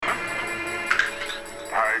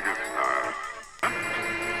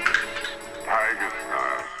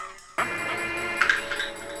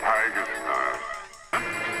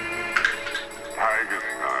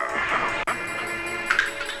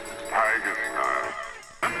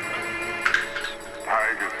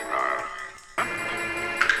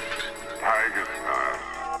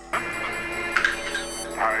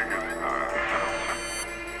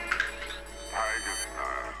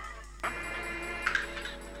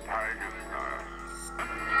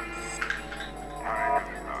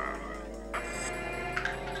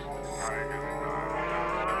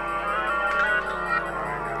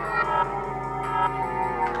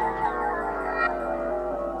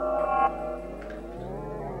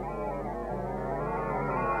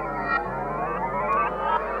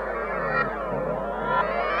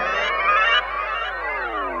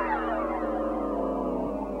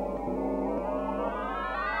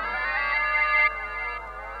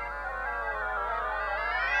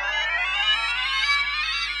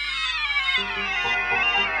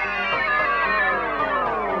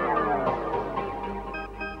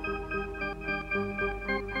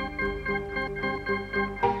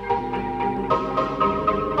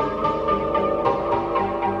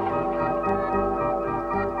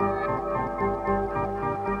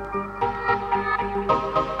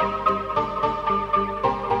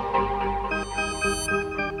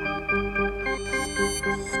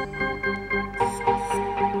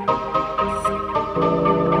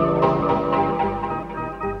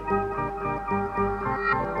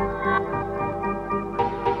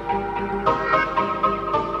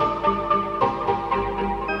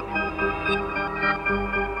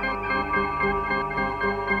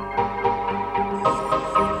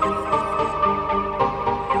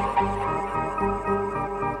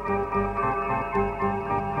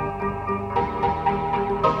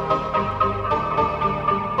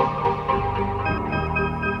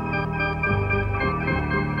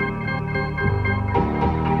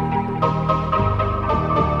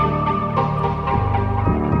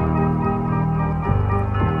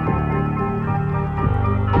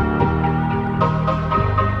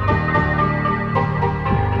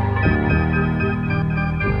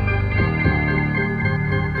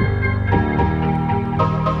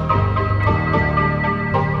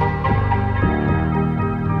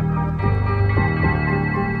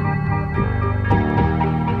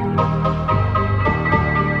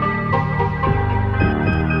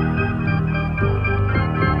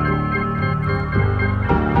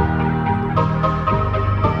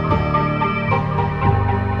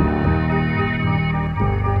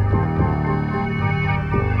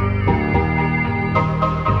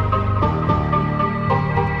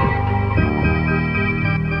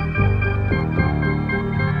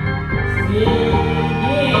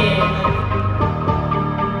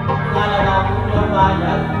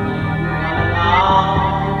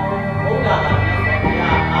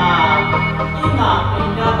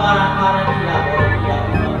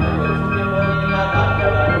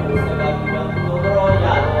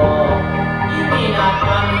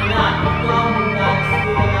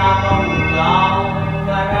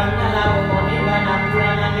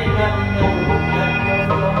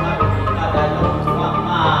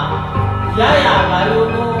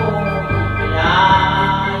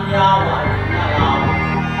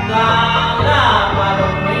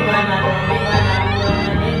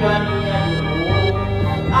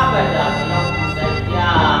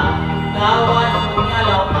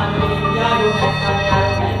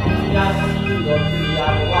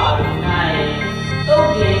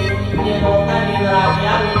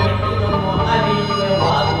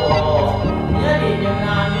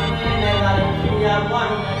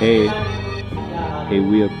Hey,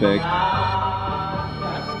 we are back.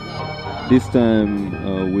 This time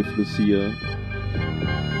with Lucia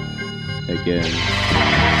again.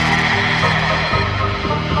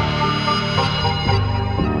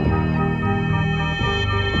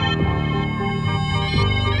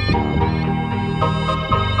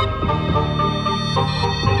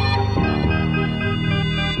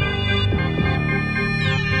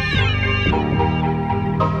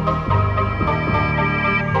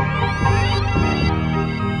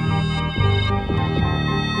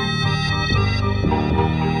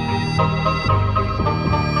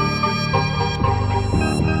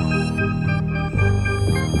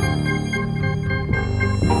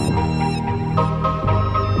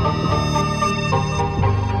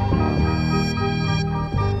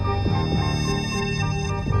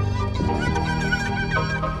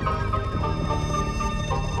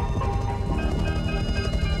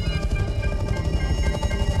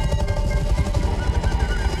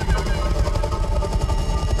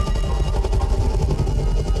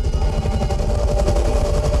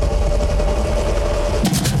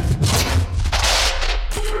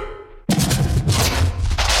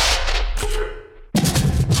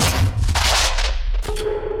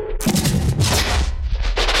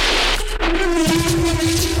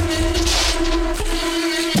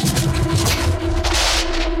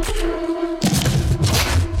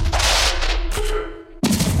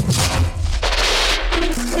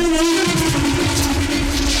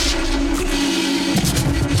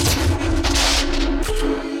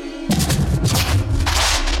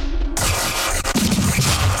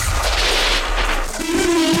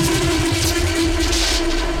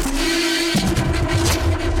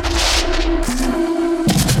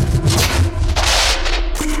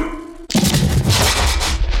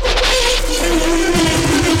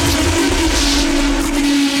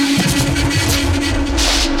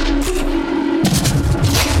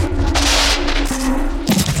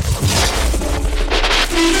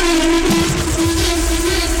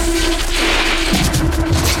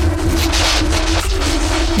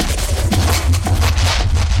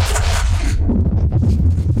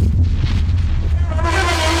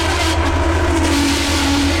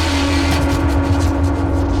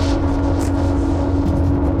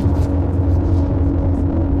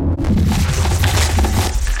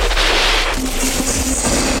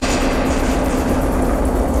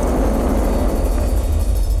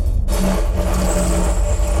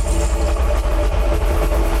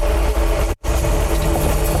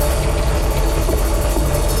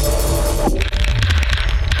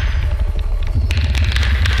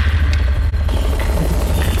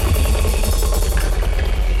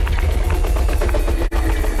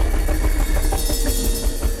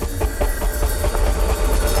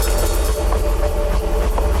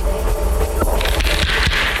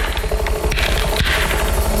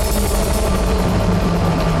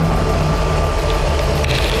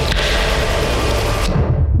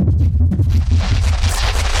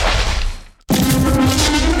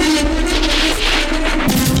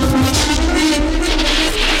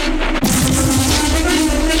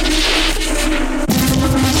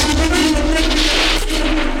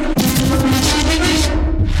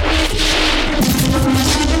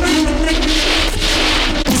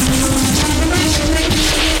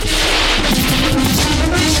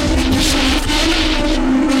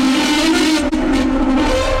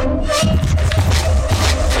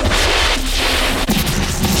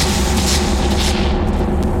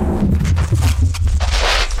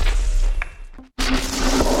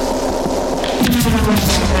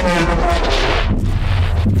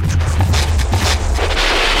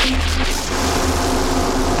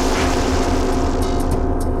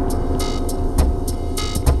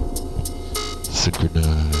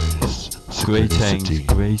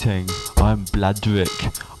 Greetings, I'm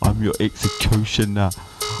Bladrick, I'm your executioner.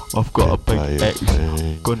 I've got a big axe,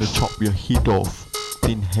 gonna chop your head off,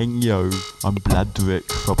 then hang you. I'm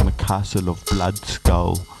Bladrick from the castle of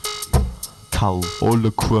Bloodskull. Cull all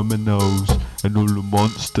the criminals and all the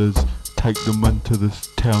monsters, take them into the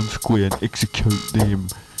town square and execute them.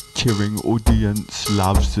 Cheering audience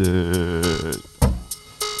loves it.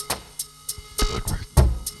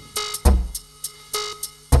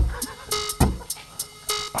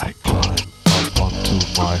 I climb up onto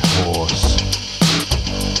my horse.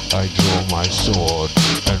 I draw my sword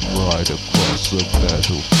and ride across the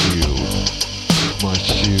battlefield. My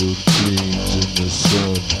shield gleams in the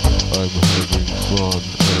sun. I'm having fun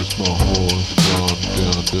as my horse runs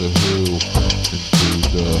down the hill into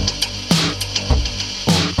the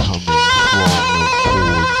oncoming throng of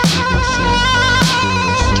hordes.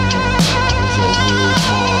 Menacing as I wield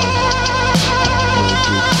my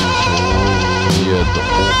magic sword. Here the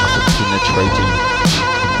orcs are penetrating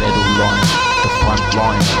the battle line, the front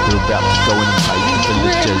line. They're about to go and invade the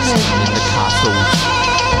villages in the castles,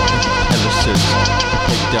 in the palaces,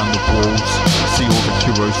 break down the walls, see all the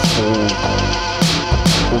heroes fall.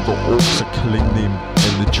 All the orcs are killing them,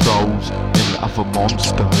 and the trolls and the other monsters.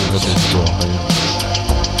 And the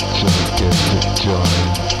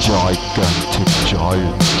giants, gigantic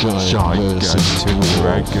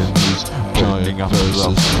dragons, burning up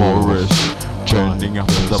the forest, burning up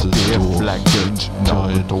the bear flagons. Now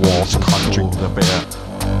the dwarves can't drink the beer.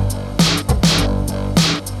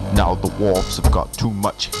 Now the dwarves have got too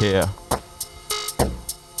much hair.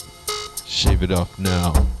 Shave it off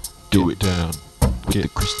now. Do Get it down. with Get the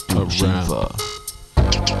crystal around. shaver.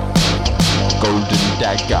 Golden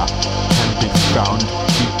dagger can be found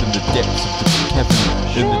deep in the depths of the cavern,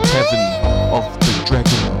 in the tavern of the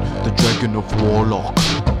dragon of Warlock,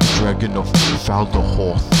 the dragon of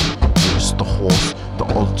Valdahorth. Yes, the horse, the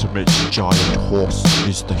ultimate giant horse,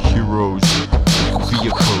 is the hero's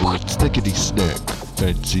vehicle. Snickety snack.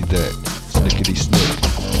 Fancy that. Snickety snack.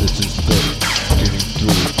 This is that. Getting through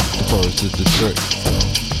the forest is the trick.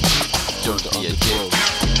 Don't be a dick.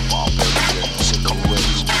 Barbarians,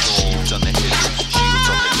 silhouettes, shields on the hips, shields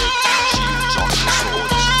on the legs, shields on the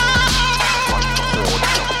swords. Fight the horde,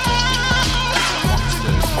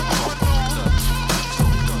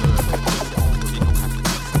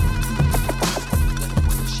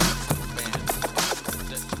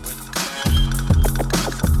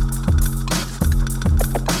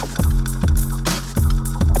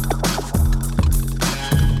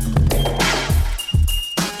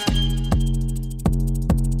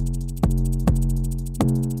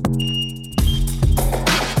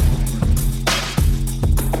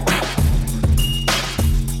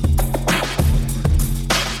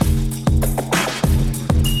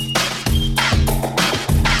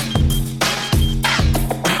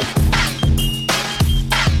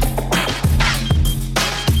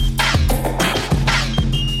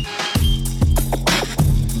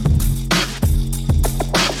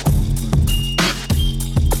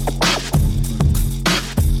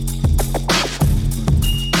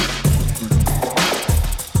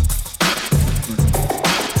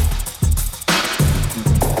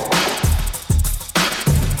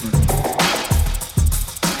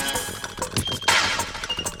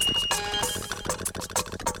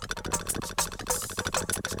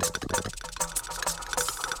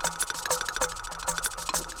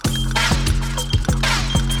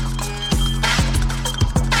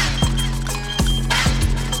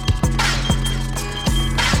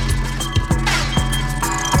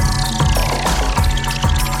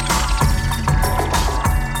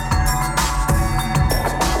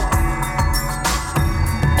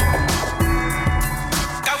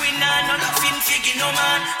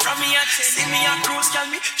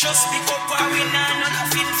 Just pick up a winner, no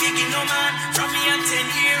laughing figgy no man. From me at 10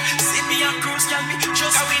 years, see me a cruise can me.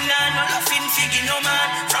 Just a winner, no laughing figgy no man.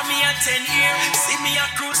 From me at 10 years, see me a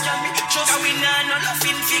cruise can me. Just a winner, no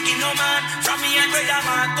laughing figgy no man. From me at Brother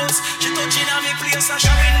Marcus, she touching on me place a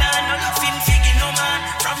winner, no laughing figgy no man.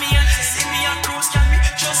 From me at see me a cruise can me.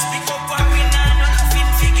 Just pick up a winner, no laughing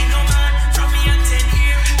figgy no man. From me at 10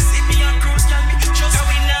 years, see me a cruise can me. Just a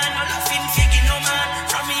winner, no laughing figgy no man.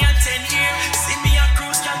 From me at 10 years, see me a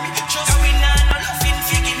cruise can me. Just a winner, no laughing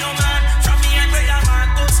figgy no man. From me at Brother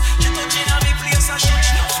Marcus, she touching on me place a shit.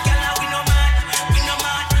 No girl, we no man, no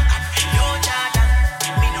Jordan.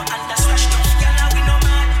 Me no understand. No girl, we no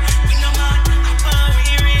man, I'm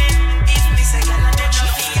weary. If me say girl, then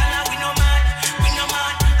no girl, we no man.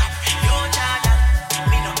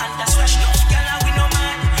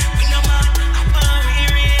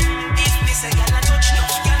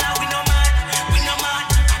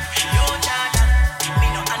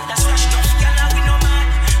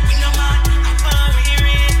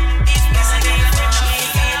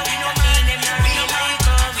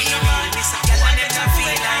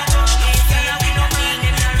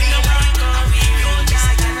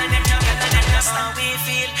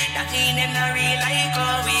 That mean them not real like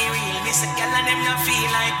how we real. Miss a gal and them not feel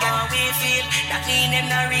like how we feel. That mean them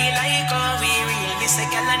not real like how we real. Miss a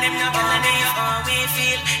gal and them not how we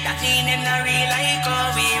feel. That mean them not real like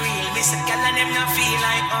how we real. Miss a gal and them not feel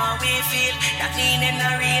like how we feel. That mean them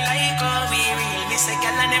not real like how we real. Miss a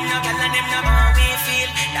gal and them not how we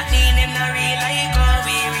feel. That mean them not real like how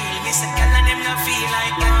we real. Miss a gal and them not feel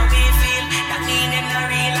like how we feel. That mean them not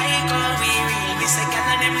real like how we real. Miss a gal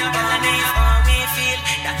and them not how we feel.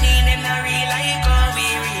 That mean them not real like how we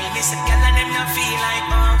real. Miss a gal and them not feel like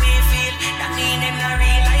how we feel. That mean them not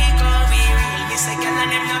real like how we real. Miss a gal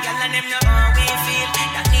and them not how we feel.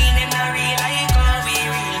 That mean them not real like how we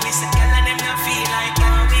real. Miss a gal and them not feel like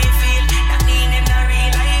how we feel. That mean them not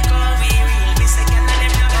real like how we real. Miss a gal and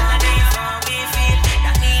them not how we feel.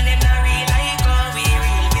 That mean them not real like how we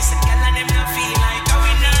real. Miss a gal and them not feel like how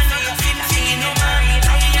we feel. That mean them not real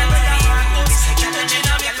like how we real. Miss a gal and them not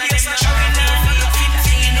how we feel. That mean them not real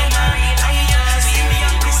like how we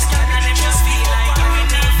real. Miss a gal and them just feel like how we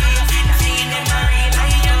feel. That mean them not real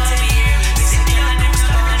like how we real. Miss a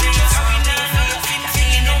gal and them just how we feel. That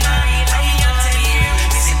mean them not real like how we real.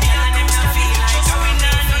 Miss a gal and them just feel like how we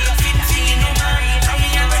feel. That mean them not real like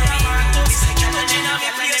how we real. Miss a gal and them not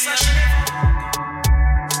how we feel.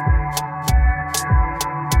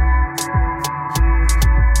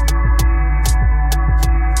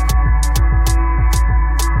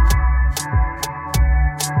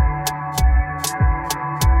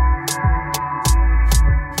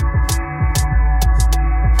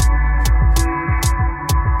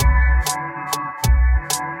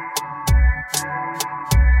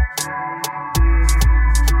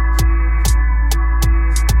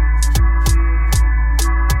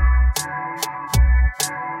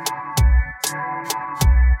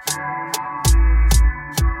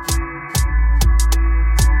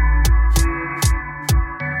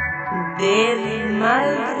 Del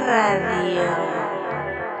Mal Radio.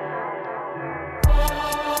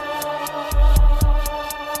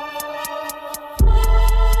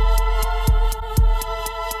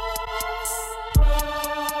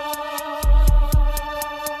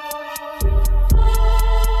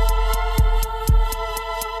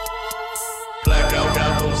 Blackout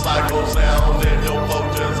got those psycho sound and your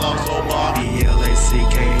vultures also mob.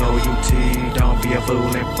 BLACKOUT, don't be a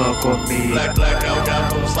fool and fuck with me. Blackout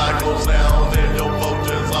got those psycho sound and your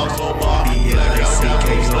vultures also mob. Blackout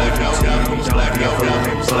got those blackout got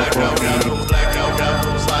those blackout got those blackout got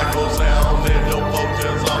those psycho sound and your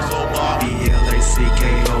vultures also mob.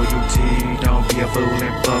 BLACKOUT, don't be a fool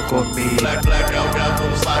and fuck with me. Blackout got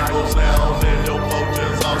those psycho sound and your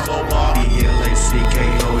vultures also mob.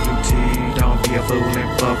 BLACKOUT, don't be a fool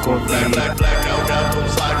and fuck with me. Blackout got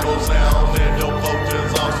those psycho sound and your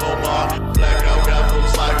vultures also mob. Blackout got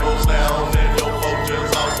those psycho sound and your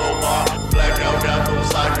vultures also mob. Blackout got those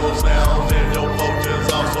psycho sound and your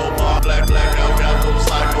vultures also mob. Blackout got those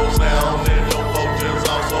psycho sound and your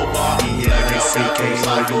vultures also mob. Blackout got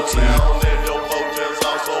those psycho sound and your vultures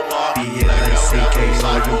also mob. Blackout got those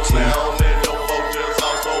psycho sound and your vultures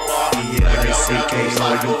also mob. Blackout got those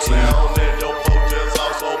psycho sound and your vultures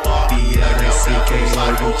also mob. Blackout got those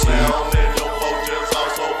psycho sound and your vultures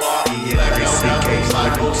also mob. Blackout got those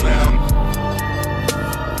psycho sound.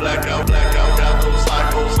 Blackout got those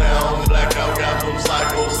psycho sound. Blackout got those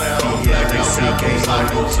psycho sound. Blackout got those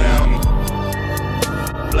psycho sound.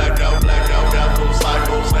 Blackout got those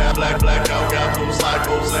psycho sound. Blackout got those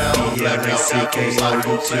psycho sound. Blackout got those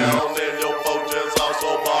psycho sound. And your vultures also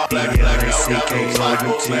mob. Blackout got those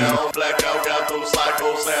psycho sound. Blackout got those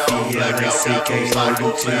psycho sound. Blackout got those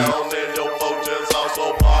psycho sound. And your vultures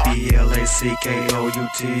also mob.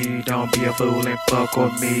 BLACKOUT, don't be a fool and fuck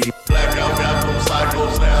with me. Blackout got those psycho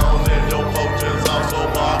sound and your vultures also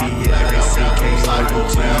mob. Blackout got those psycho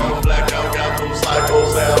sound. Blackout got those psycho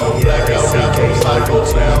sound. Blackout got those psycho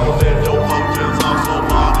sound and your vultures also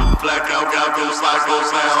mob. Blackout got those psycho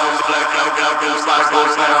sound. Blackout got those psycho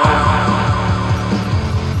sound.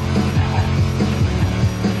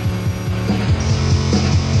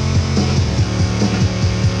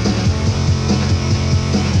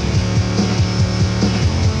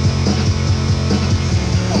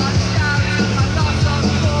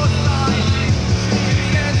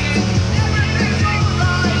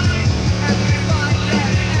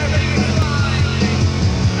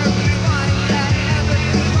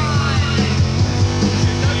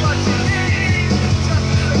 What you need, just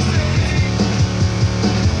to succeed.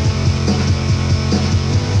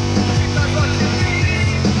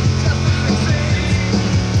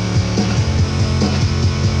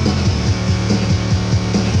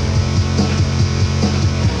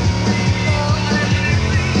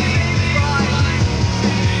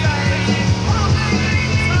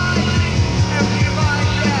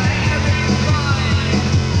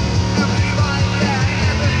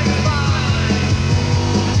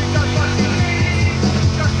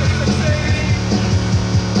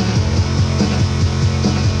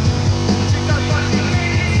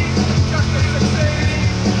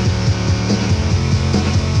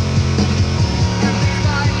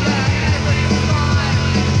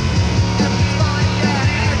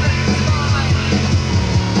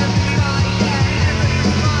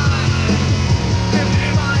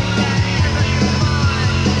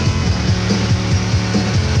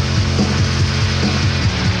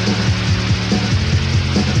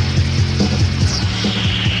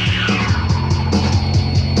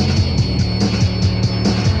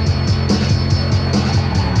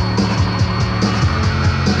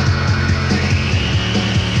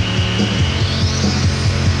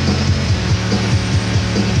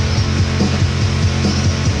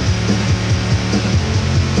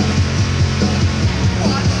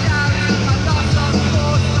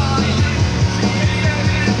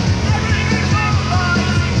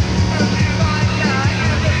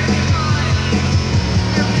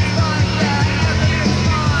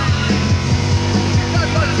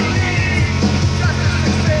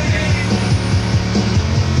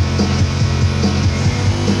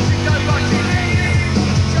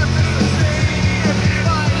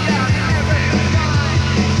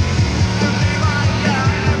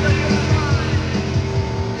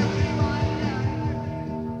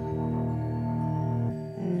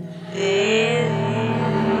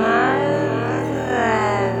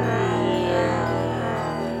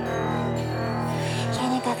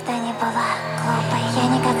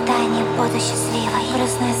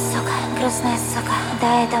 грустная сука.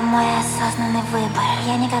 Да, это мой осознанный выбор.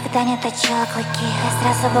 Я никогда не точила клыки, я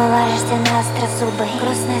сразу была рождена острозубой.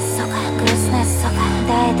 Грустная сука,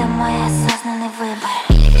 да, это мой осознанный выбор.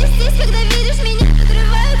 Перекрестись, когда видишь меня,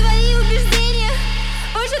 подрываю твои убеждения.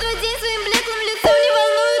 Позже твой день своим блеклым лицом не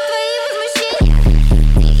волнуют твои возмущения.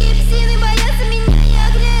 Дикие псины боятся меня, я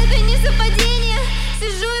огня, это не совпадение.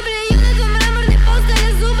 Сижу и плюю на твой мраморный пол, скаля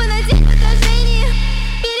зубы на тень отражения.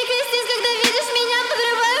 Перекрестись, когда видишь меня,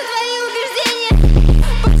 подрываю твои убеждения.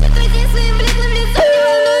 Позже твой день своим блеклым лицом не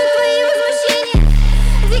волнуют твои возмущения.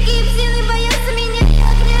 Дикие псины боятся меня, я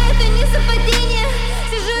огня, это не совпадение.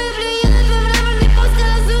 Сижу и плюю на твой мраморный пол,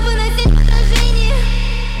 скаля зубы на тень отражения.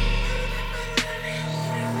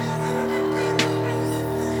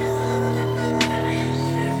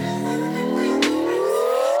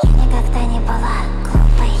 Я никогда не была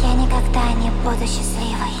глупой, я никогда не буду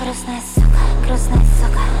счастливой. Грустная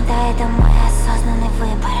сука, да, это мой осознанный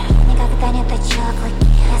выбор. Я никогда не точила клыки,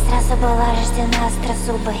 я сразу была рождена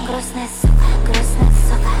острозубой. Грустная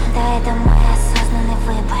сука, да, это мой осознанный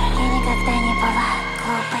выбор. Я никогда не была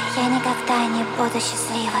глупой, я никогда не буду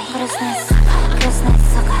счастливой. Грустная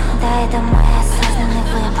сука, да, это мой осознанный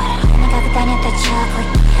выбор. Я никогда не точила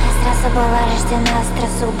клыки, я сразу была рождена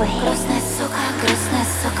острозубой. Грустная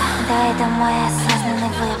сука, да, это мой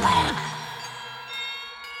осознанный выбор.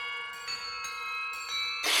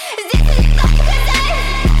 Здесь никто не хозяин,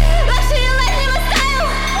 ваши елать не мастаю.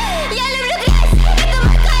 Я люблю грязь, это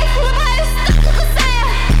мой кайф, улыбаюсь, только кусая.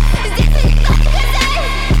 Здесь никто не хозяин,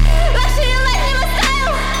 ваши елать не мастаю.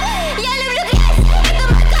 Я люблю грязь, это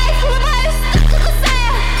мой кайф, улыбаюсь, только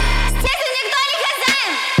кусая. Здесь никто не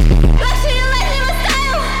хозяин, ваши елать не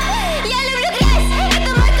мастаю. Я люблю грязь, это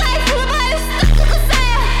мой кайф, улыбаюсь, только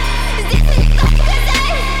кусая. Здесь никто не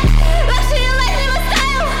хозяин, ваши елать не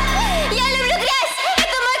мастаю. Я люблю грязь,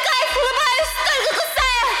 это мой кайф, улыбаюсь, только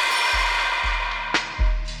кусая.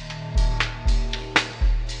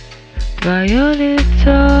 Твое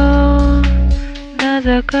лицо на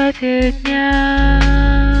закате дня.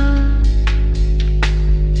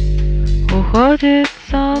 Уходит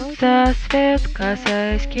солнце, свет,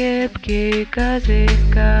 касаясь кепки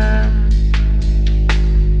козырька.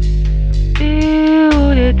 Ты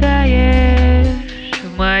улетаешь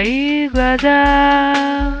в мои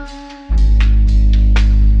глаза.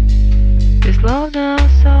 Ты словно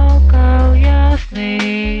сокол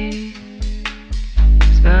ясный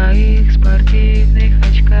в своих спортивных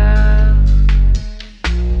очках.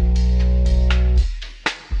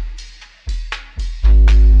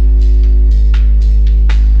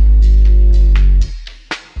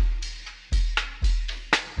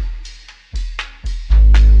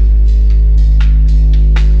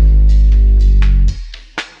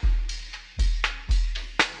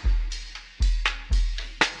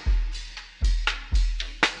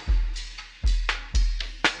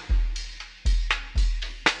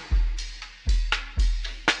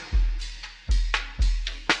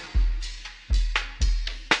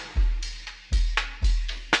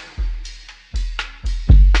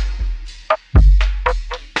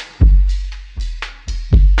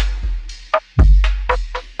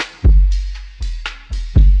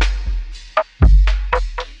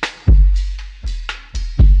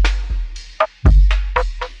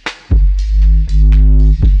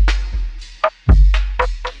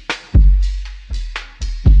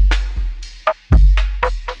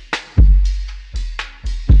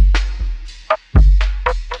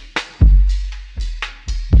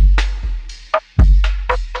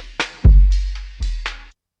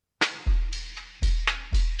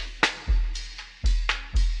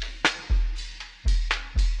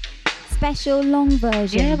 Special long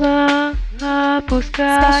version. Небо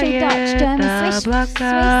опускает Dutch German Swiss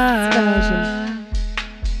облака. version.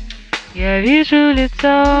 Я вижу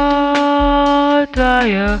лицо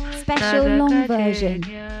твое Special на long закате version.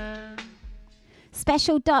 дня.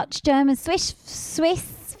 Special Dutch German Swiss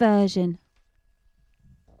version.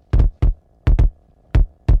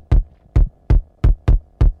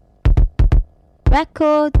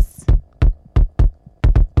 Records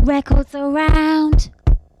around.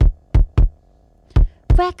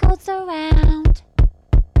 Records around.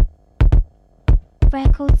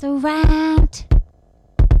 Records around.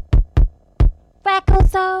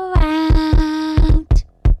 Records around.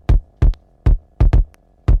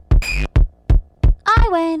 I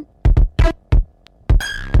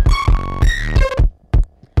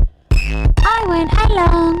went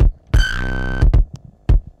along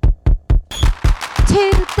to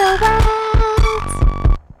the words.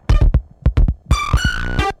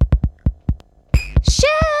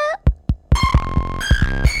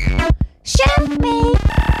 Shoot me.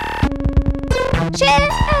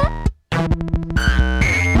 Shoot.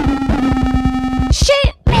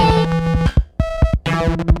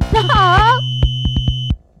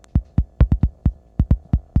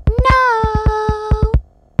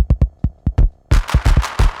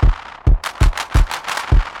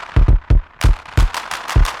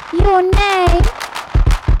 your name.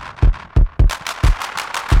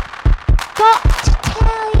 Got to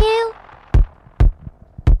tell you.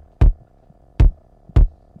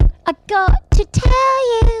 I got to tell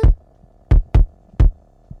you.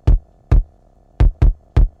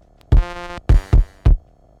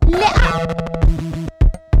 Lit up.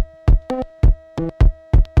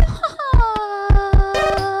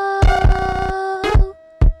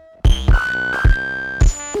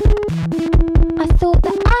 I thought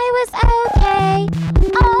that I was okay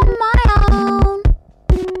on my own.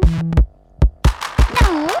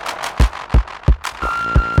 No.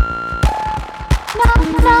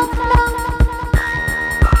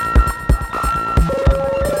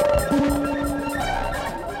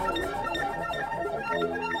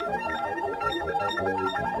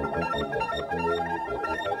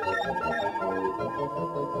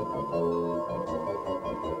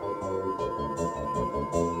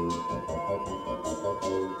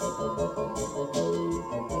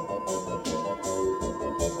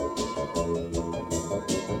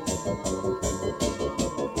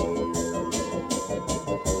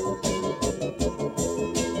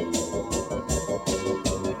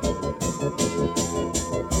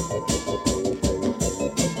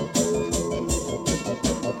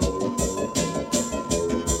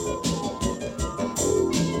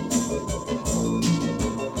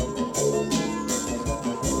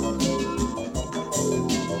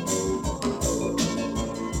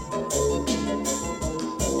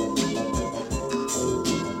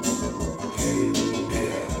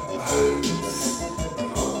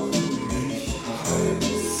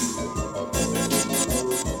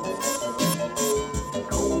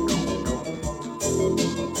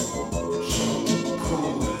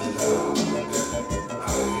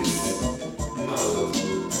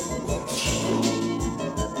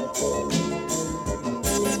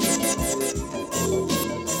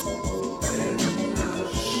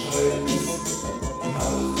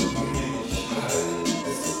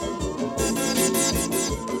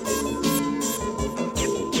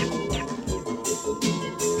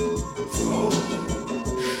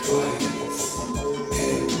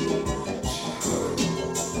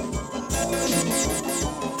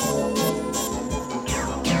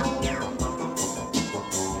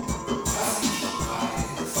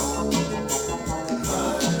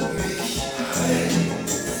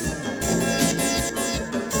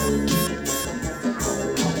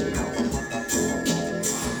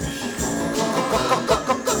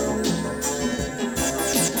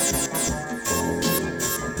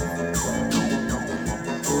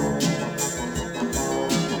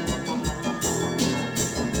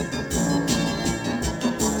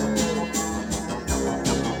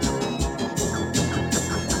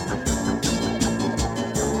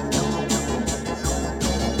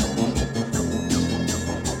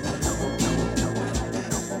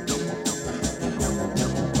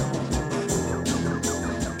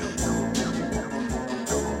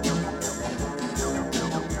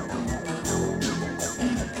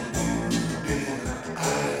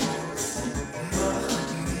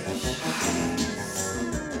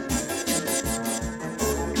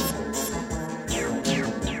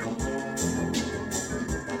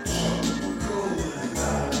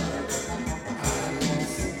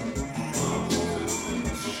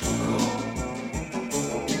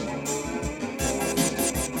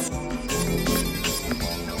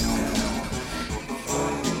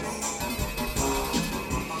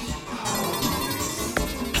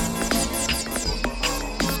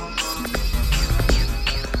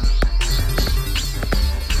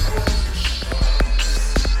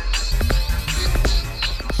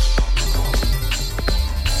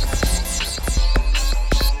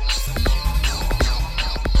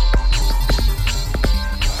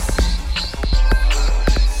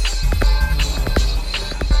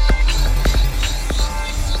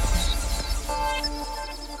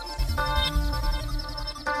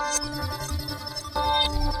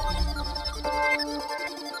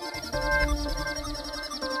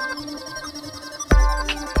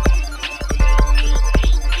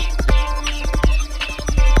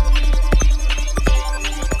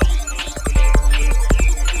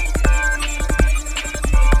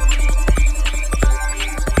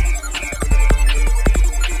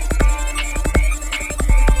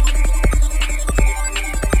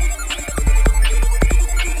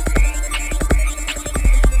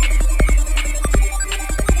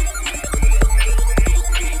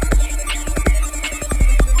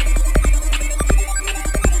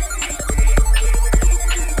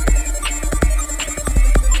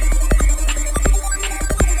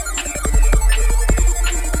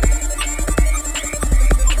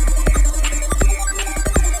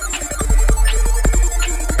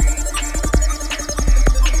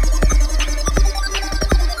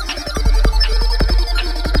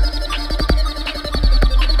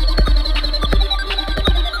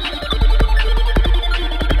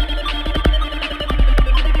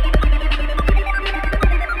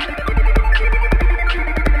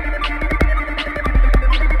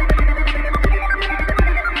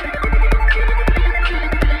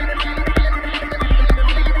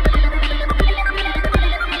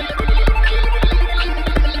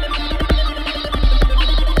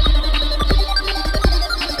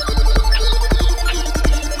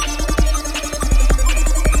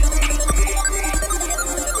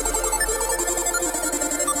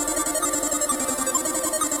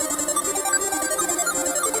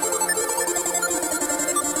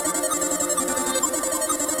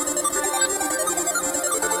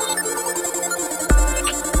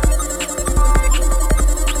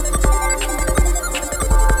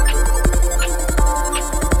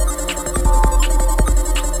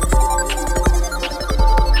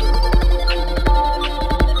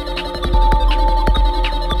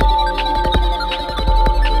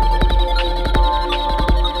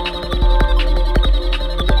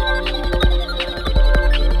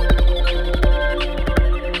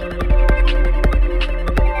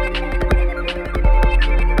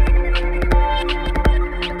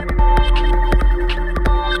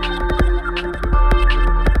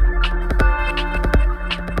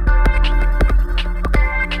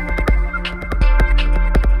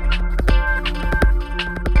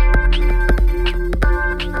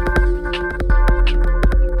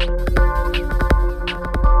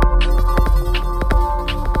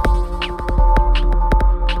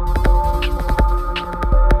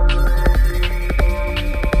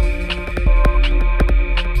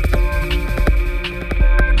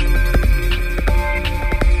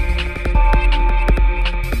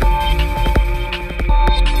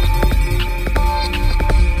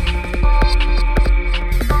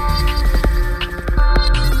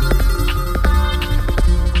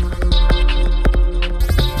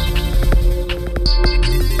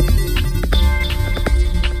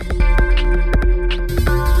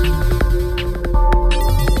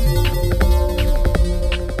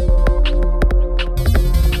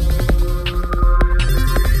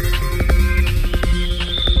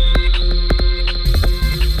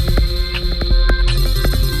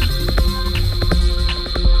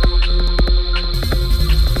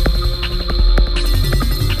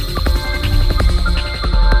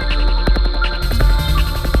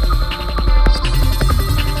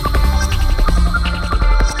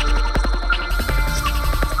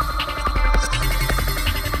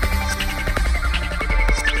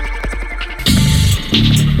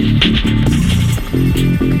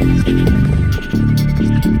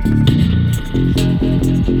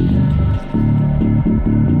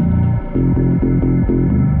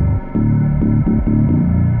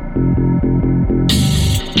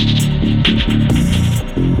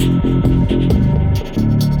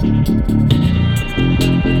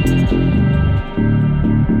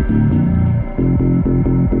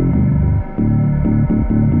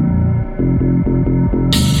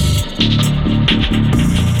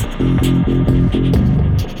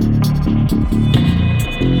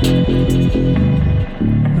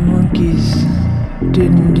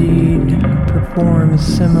 forms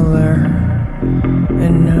similar,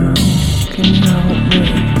 and now can help me.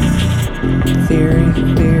 Theory,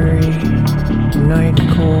 night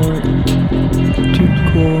court, to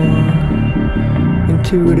core,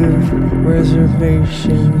 intuitive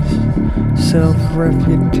reservations,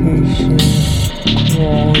 self-refutation,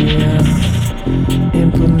 qualia,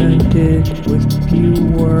 implemented with few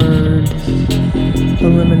words,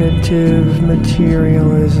 eliminative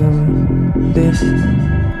materialism, this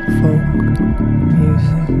folk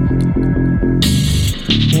music.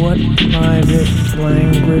 What private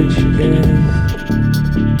language is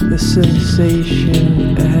the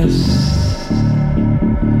sensation as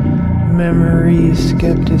memory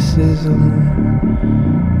skepticism.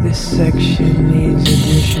 This section needs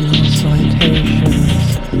additional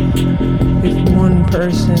citations. If one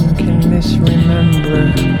person can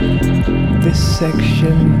misremember, this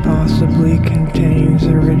section possibly contains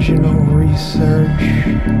original research.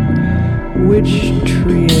 Which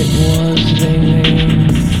tree it was they named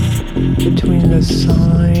between the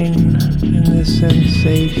sign and the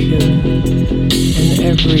sensation, an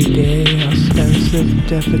everyday ostensive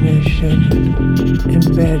definition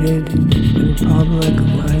embedded in public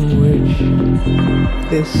language.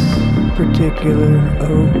 This particular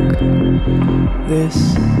oak, this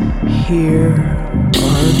here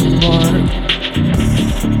aardvark,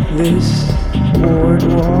 this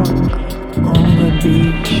boardwalk on the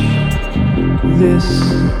beach, this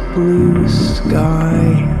blue sky,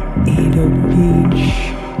 eat a peach,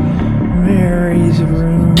 Mary's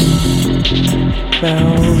room,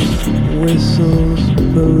 bells, whistles,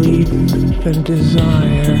 belief and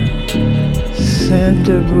desire.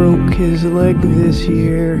 Santa broke his leg this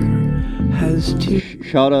year, has two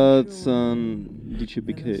Shoutouts on DJ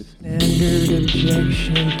Big Cave. standard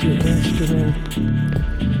objection to instrument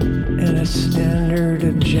and a standard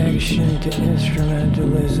objection to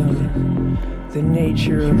instrumentalism. The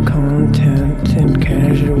nature of content in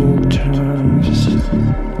casual terms.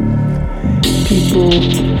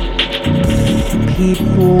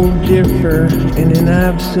 People differ in an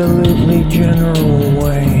absolutely general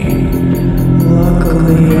way.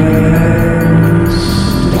 Luckily, I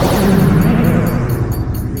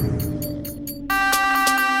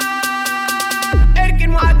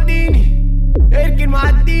اركن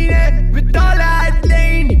معديني بالطالع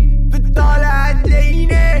هتلاقيني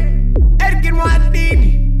اركن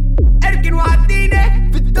معديني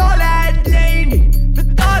بالطالع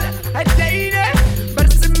هتلاقيني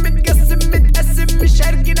برسم متقسم مش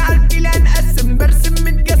هركن عالفيلان قسم برسم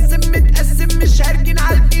متقسم مش هركن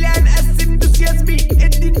عالفيلان قسم دوس يا زميلي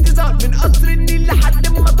ادي انتظار من قصر النيل لحد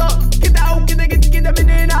المطار كده او كده جيت كده من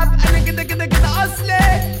هنا ابقى انا كده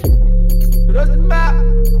اصلي رسمة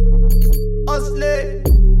أصلي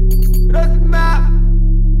رسمة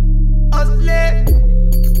أصلي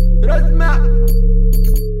رسمة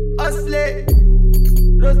أصلي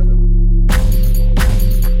رسمة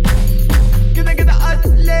كده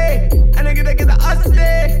أصلي أنا كده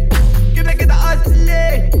أصلي أنا كده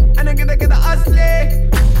أصلي أنا كده أصلي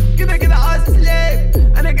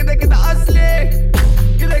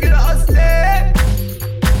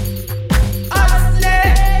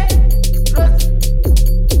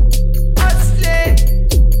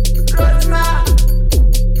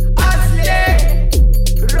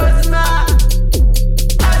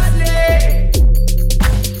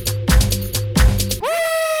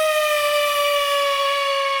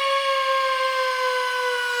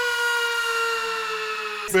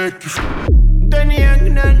دنيا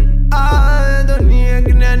جنان دنيا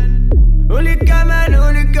جنان قولي كمان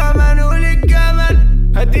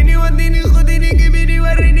هديني وديني خديني جيبيني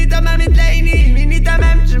وريني تمام تلاقيني يميني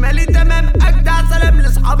تمام شمالي تمام اجدع سلام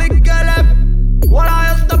لاصحاب الكلام ولا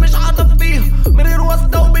يا اسطى مش هطفيها من غير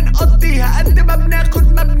واسطه وبنقضيها قد ما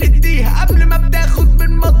بناخد ما بنديها قبل ما بتاخد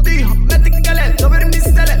بنمضيها مات الكلام طب ارمي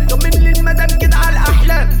السلام طمن لي المدام كده على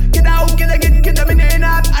الاحلام كده او كده جيت كده من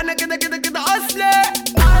هنا ابقى انا كده اصلي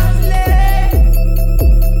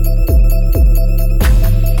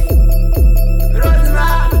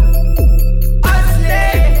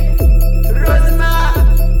رزمة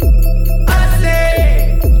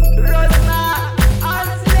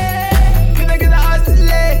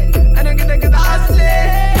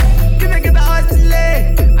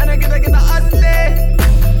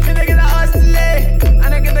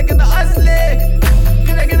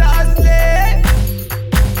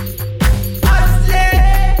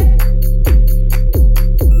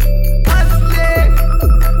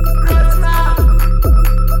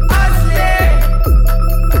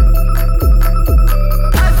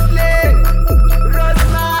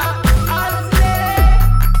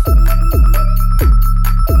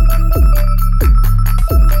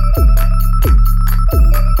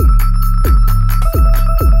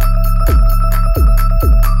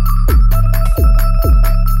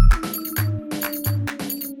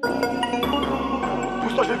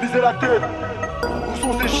viser la tête. Où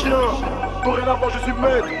sont ces chiens? Dorénavant je suis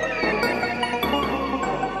maître.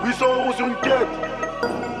 800 € sur une quête.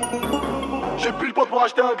 J'ai plus le poids pour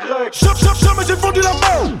acheter un grec. Jamais j'ai vendu la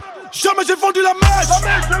main. Jamais j'ai vendu la mèche.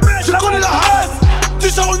 Je connais la haine. Tu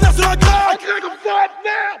sors une nerf sur un grec.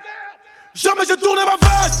 Jamais j'ai tourné ma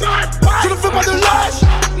veste. Je ne fais pas de lâche.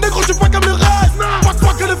 Négro, je suis pas comme le reste.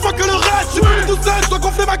 Pas que le fuck que le reste. Je suis venu tout seul, je dois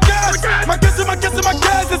gonfler ma caisse. Ma caisse, c'est ma caisse, c'est ma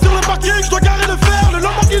caisse. Et sur le parking, je dois garer le fer, le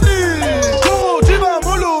Lamborghini. Oh, tu vas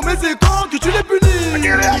mollo, mais c'est quand que tu les punis.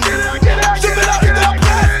 Je fais la rue de la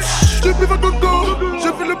presse. Je fais ma coco,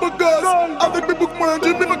 je fais le beau gosse. Avec mes boucles moindres,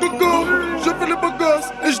 je fais ma coco. Je fais le beau gosse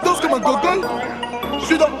et je danse comme un gogol. Je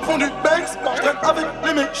suis dans le fond du Banks, je traîne avec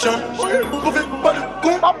les méchants. Trouvez pas le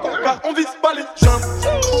con, car on vise pas les gens.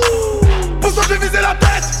 Pour ça j'ai visé la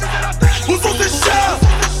tête. Où sont ces chiens?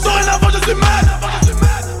 Dorénavant je suis maître.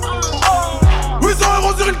 800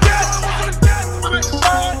 € sur une quête.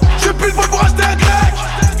 J'ai plus le poids pour acheter un grec.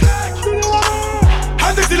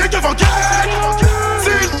 Un exilé qui en quête.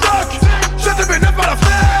 C'est une toc, j'ai des bénéfices à la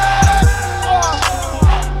fête.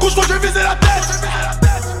 Couche-toi j'ai visé la tête.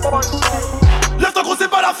 Lève-toi gros c'est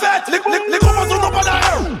pas la fête. Les gros poissons n'ont pas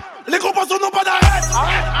d'arrêt. Les gros poissons n'ont pas d'arrêt.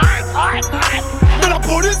 Mais la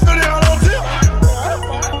police veut les ralentir.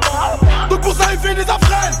 Donc pour ça ils finissent à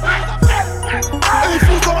freine. Et ils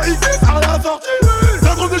font sans ici, ça rien à sortir.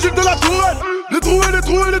 Syndrome de Gilles de la Tourelle. Les troués.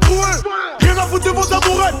 Rien à foutre de vos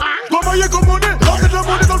tabourettes. J'dois mailler comme monnaie. Rentrer de la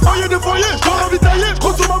monnaie dans le foyer des foyers. J'dois ravitailler,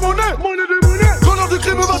 j'consomme ma monnaie. Quand l'heure du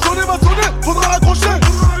crime va sonner. Faudra l'accrocher.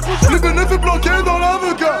 Les bénéfices bloqués dans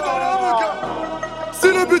l'avocat. Si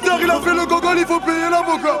le buteur il a fait le gogol, il faut payer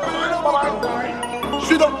l'avocat.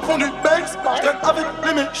 J'suis dans le fond du Banks, j'traîne avec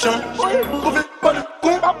les méchants. Trouvez pas le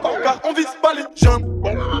con, car on vise pas les gens.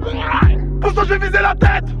 Pour ça j'ai visé la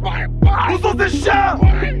tête. Où sont ces chiens?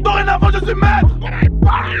 Dorénavant je suis maître.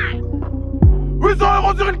 800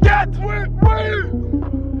 € sur une quête.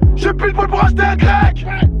 J'ai plus le poids pour acheter un grec.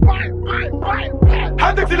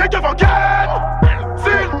 Un exilé qui en quête.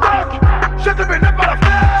 C'est une toc, j'ai des bénéfices à la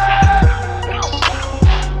fête.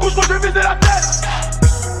 Couche-moi j'ai visé la tête.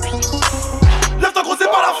 Lève-toi gros c'est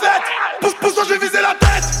pas la fête. Pousse j'ai visé la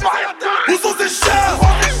tête. Où sont ces chiens?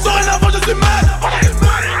 Dorénavant je suis maître.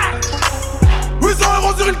 800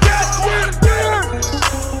 € sur une quête.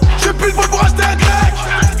 J'ai plus le poids pour acheter un grec.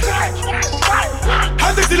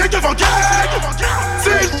 Un exilé qui en quête.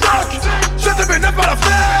 C'est une toc, j'ai des bénéfices à la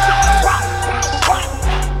fête.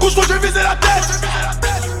 Couche-moi j'ai visé la tête.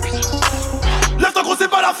 Lève-toi gros c'est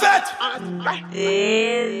pas la fête.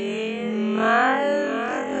 Del Mal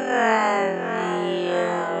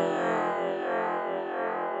Radio.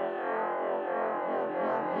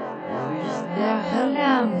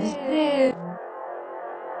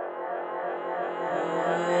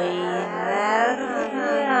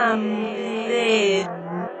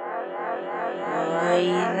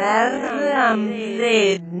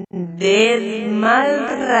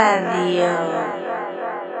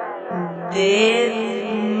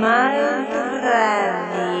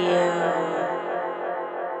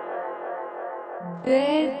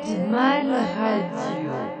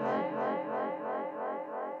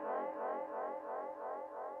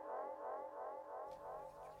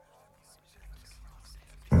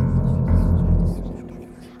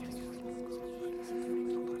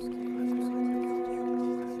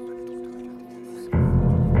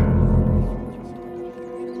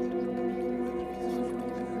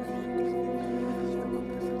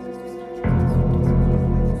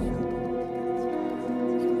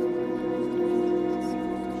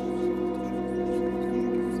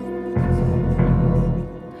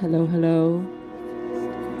 Hello.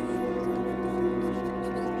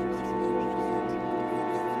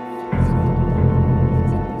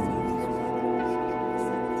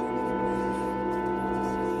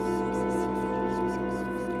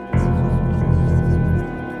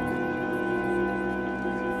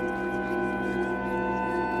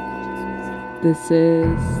 This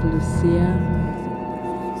is Lucia.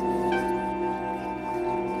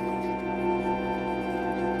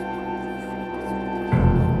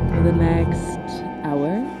 For the next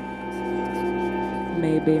hour,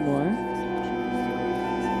 maybe more,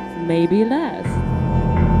 maybe less.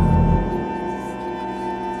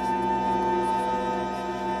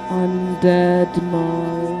 On Dead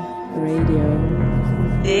Mall Radio.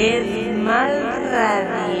 Dead Mall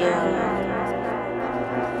Radio.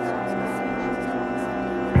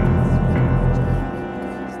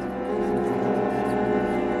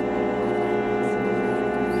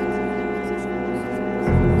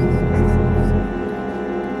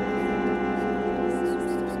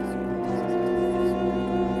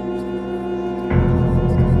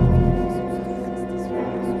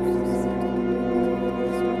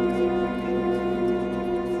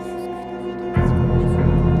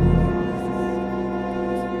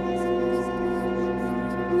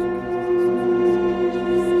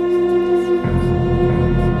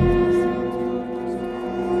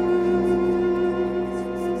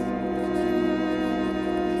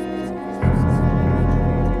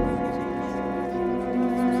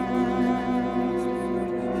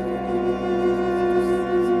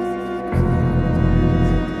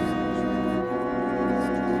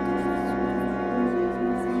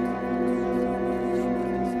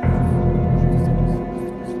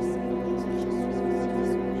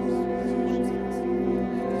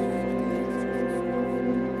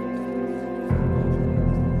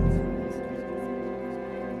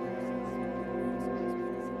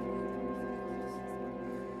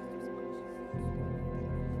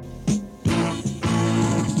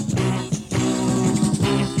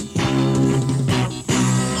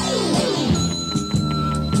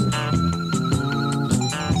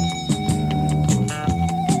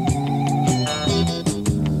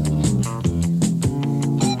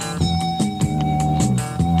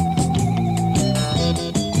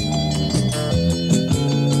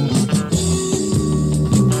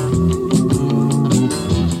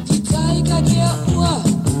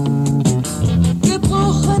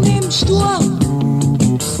 Sturm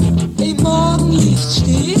im Morgenlicht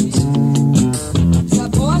steht,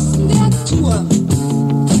 zerborsten der Turm,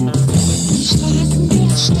 die Straßen der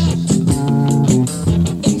Stadt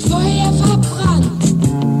im Feuer verbrannt,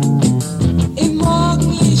 im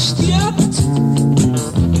Morgenlicht stirbt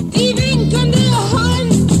die winkende Hand.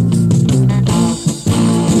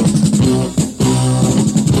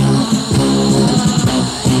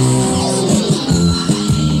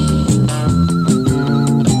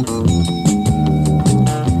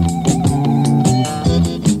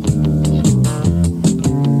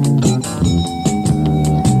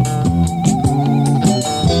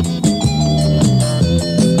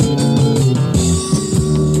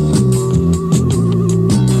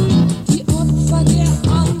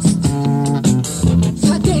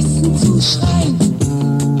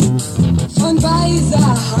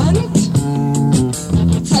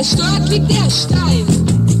 Zerstört liegt der Stein,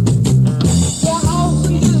 der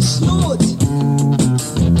rauchende Schnot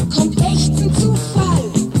kommt ächzend zu Fall.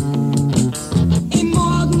 Im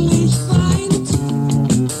Morgenlicht weint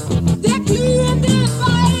der glühende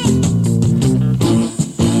Wald.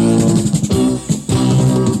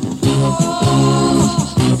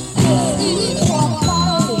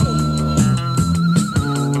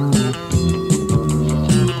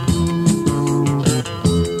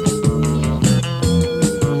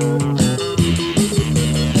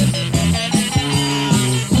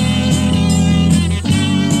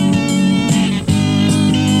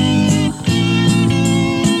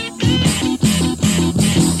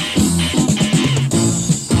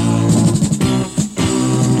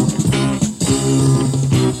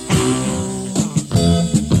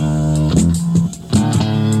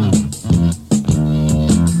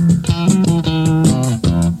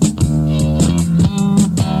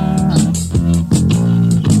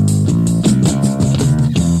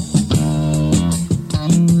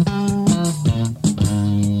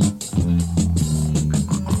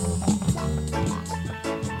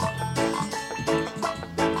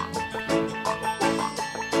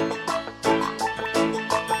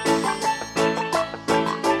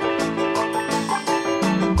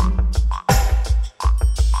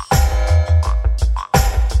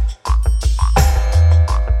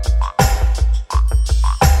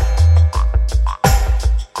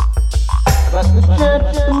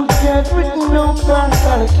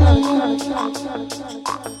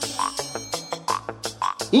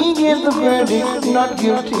 He gave the verdict not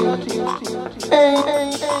guilty.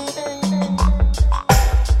 Hey.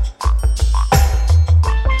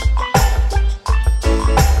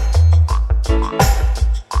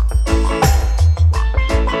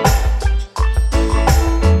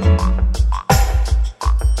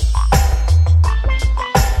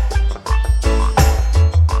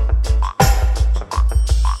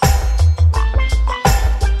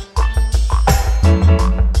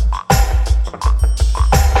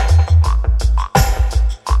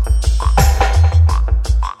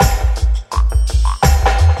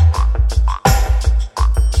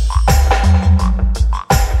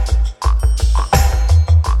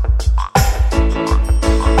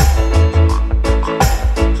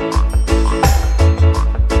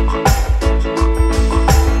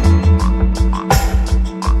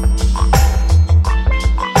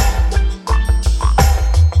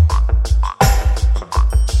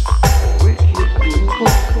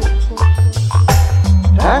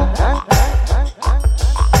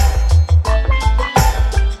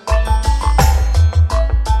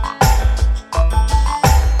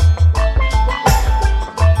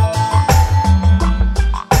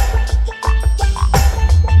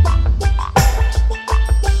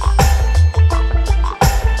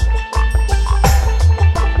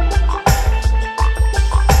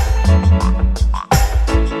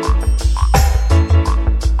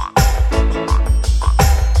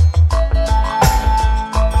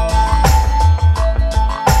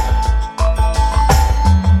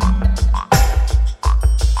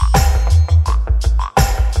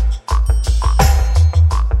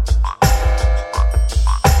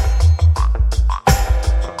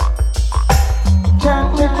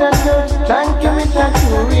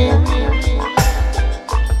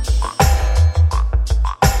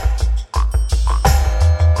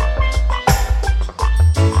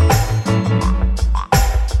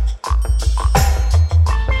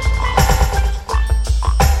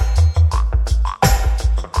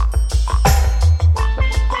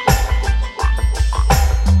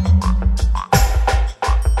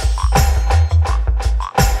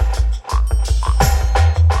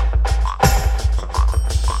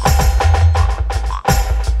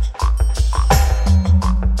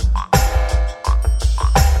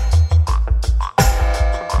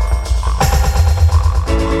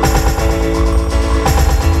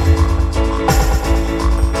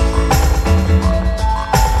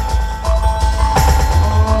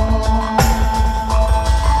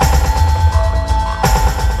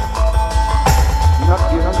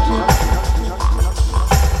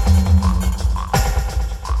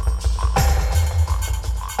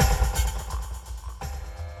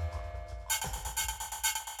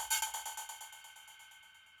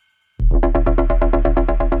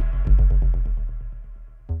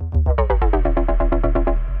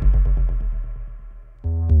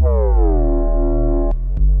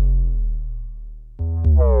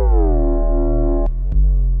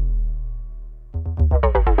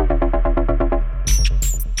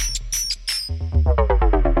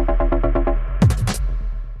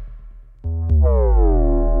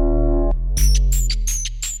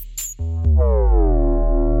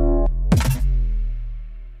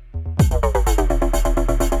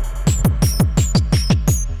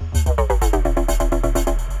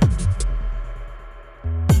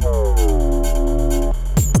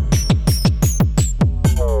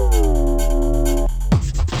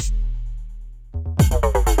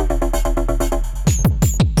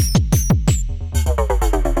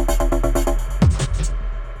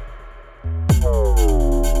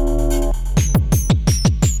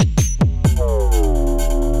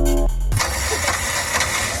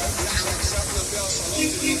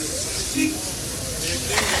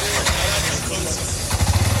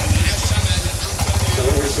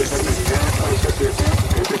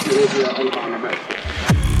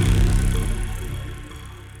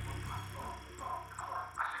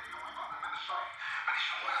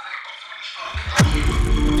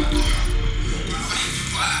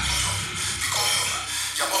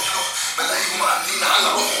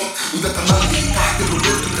 وده تملي تحت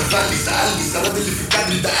الروبرتو كفالي سألني السبب اللي في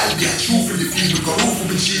الكادر ده قلبي هتشوف اللي فيه بالجروف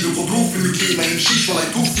وبنشيل الغضروف اللي جه ما يمشيش ولا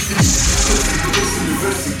يطوف في بترسم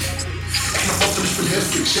ريفرسك احنا فصل مش في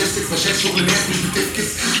الهرسك شارسك فشاف شغل ناس مش بتفكس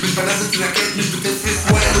مش بنزل تراكات مش بتفرس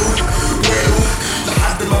ويرو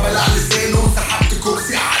لحد ما بلع لسانه سحبت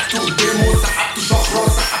كرسي قعدت قدامه سحبت شخرة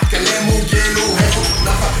سحب كلامه جاله هاخد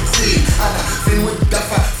نفق فين انا فين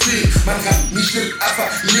والدفع فين ما نغنيش للقفا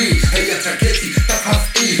ليه هي تراكاتي تفهم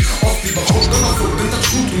ايه اصلي باخد انا صوت انت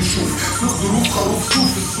تشوط ونشوف سوق ظروف خروف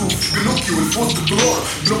شوف الصوف بلوكي والفوز بالدولار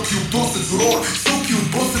بلوكي وبدوس الزرار سوكي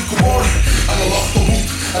وتبص الكبار انا لخبطوك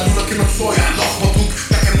قالوا لك انك صايع لخبطوك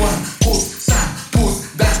ده كان وهم قوس سهم بوز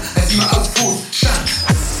ده هزيمه او فوز شان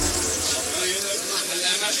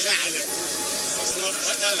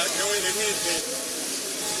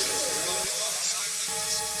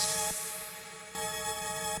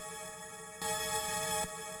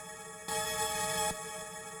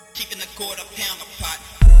Keeping the quarter pound apart.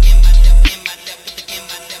 In my depth with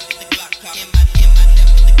the Glock cop. In my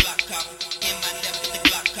depth with the Glock cop. In my depth with the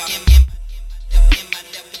Glock cop. In my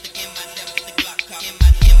depth with the Glock cop. In my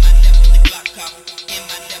depth with the Glock cop. In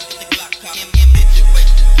my depth with the Glock cop.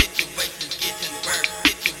 Situations getting worse.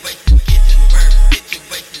 Situations getting worse.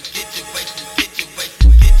 Situations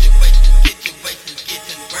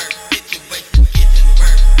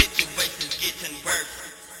getting worse.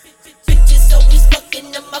 Bitches always fucking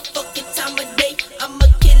in my fucking time of day. I'm a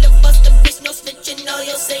killer, bust a bitch, no snitching, all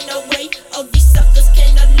y'all say no way. All these suckers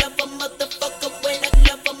cannot love a motherfucker when I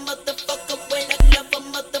love a motherfucker when I love a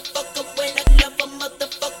motherfucker when I love a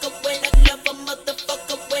motherfucker when I love a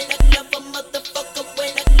motherfucker when I love a motherfucker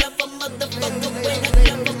when I love a motherfucker when I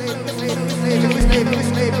love a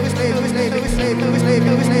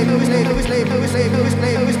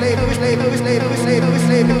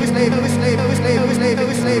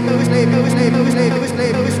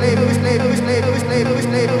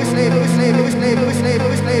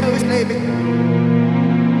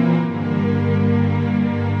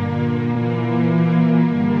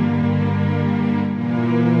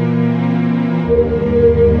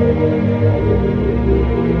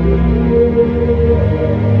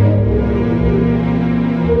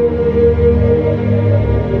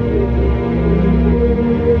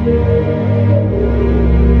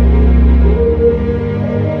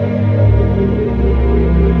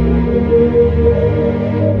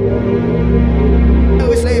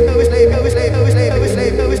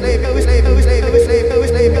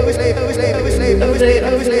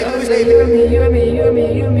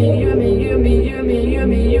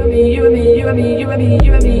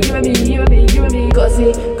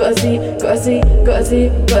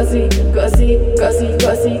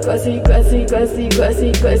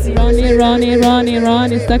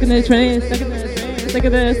Ronnie, stuck in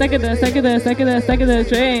the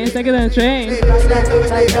train, stuck in the train.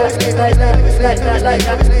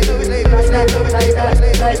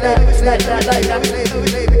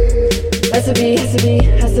 Has to be.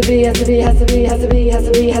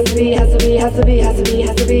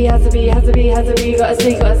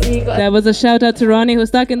 That was a shout out to Ronnie who's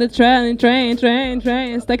stuck in the train,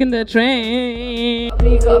 stuck in the train.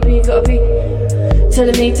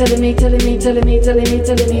 Telling me.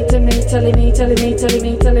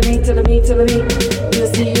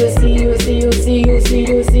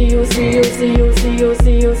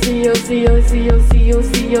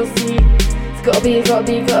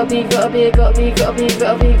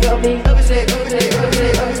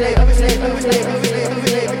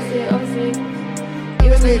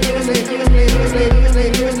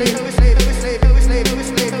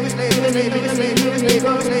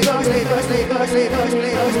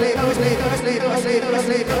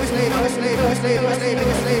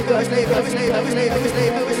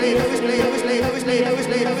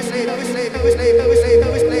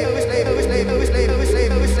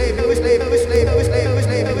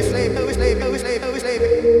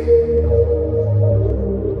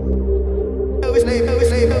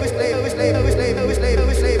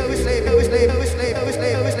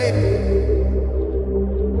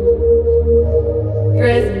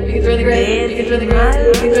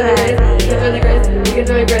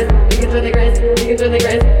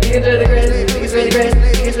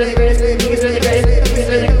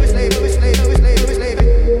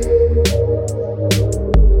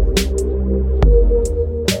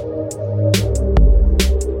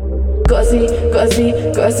 Gotta be.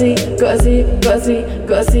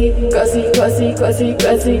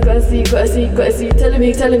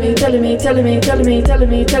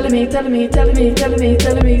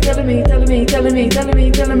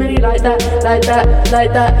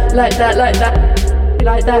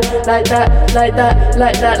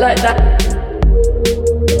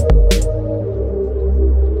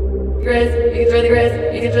 Grace, you can join the grace,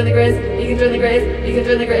 you can join the grace, you can join the grace, you can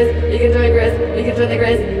join the grace, you can join the grace, you can join the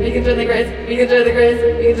grace, you can join the grace, you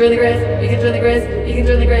can join the grace, you can join the grace, you can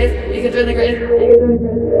join the grace, you can join the grace, you can join the grace,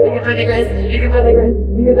 you can join the grace, you can join the grace,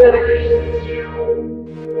 you can join the grace.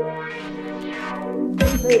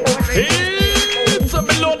 It's a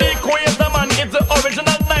melody equator, man. It's the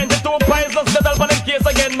original 92 pies of the Dalpan case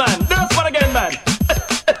again, man. There's one again, man.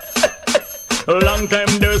 Long time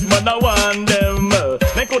there's man I want them.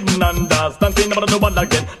 They couldn't understand thing about the one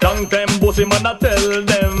again. Long time bossy man I tell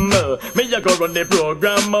them. Me a go run the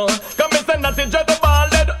program. Come and send that to the ball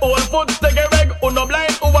dead. Old foot take a reg. Uno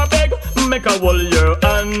blind, who a beg. Make a whole year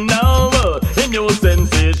and now. A new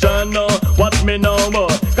sensation. Watch me now.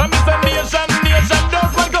 Come and send nation.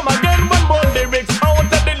 There's one come again. One more lyrics out of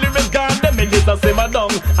the lyrics. God, them me this a simmer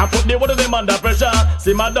down. I put the water them under pressure.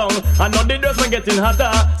 Simmer down. I know the dress man getting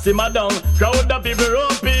hotter. Simmer down. Crowd of people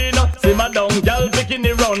roping. Simmer down. Girl picking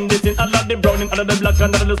it round. This in under the brown, under the black,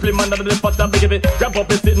 under the slim, under the fat. Big of it. Grab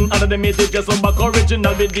up is sitting under the meat. It's just some back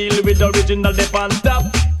original. We deal with original. They pan stop.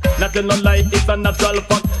 Nothing no lie. It's a natural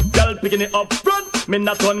fact. Girl picking it up front. Me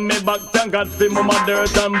not on me back. Thank God for mama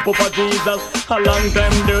dirt and Papa Jesus. A long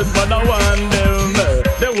time there's man I want them.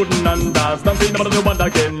 They wouldn't understand thing about the one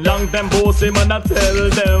again. Long time bossy man I tell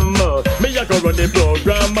them. Me a go run the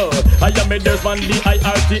program. I am a there's one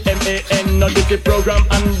DIRTMAN. Now this the program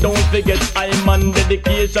and don't forget I'm on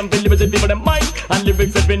dedication. For liberty people them mind and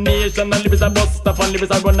lyrics every nation. And lyrics a bus stop and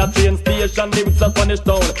lyrics a run a train station. Lyrics a Spanish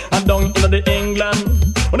town and down in the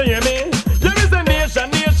England. Wanna hear me? Yeah, me say nation.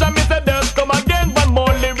 Me say there's come again. One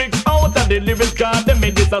more lyrics out of the lyrics card. They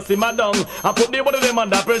made this a simmer down. I put the one of them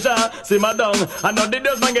under pressure. Simmer down. I know the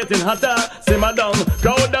dust man getting hotter. Simmer down.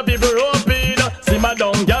 Crowd of people hoping. Simmer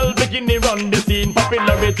down. Girl bikini run the scene.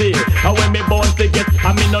 Popularity. And when me born to get,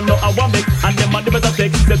 I mean no I want make. And them man the better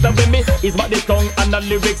text. Set up with me. Is what the tongue and the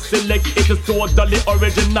lyrics select. It is totally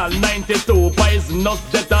original. 92 pies not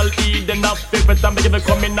that I'll eat enough. If it's time to give it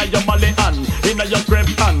come in your belly and in your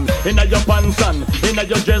crepe and in your pants and in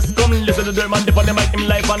your dress. Come listen to them and dip on the mic in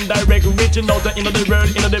live and direct. Reaching out into the world,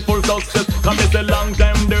 into the full success. Come it's a long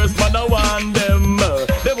time, there's man I want them.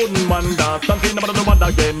 They wouldn't wonder, something about the one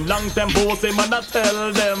again. Long time bossy man I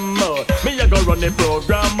tell them. Me a go run the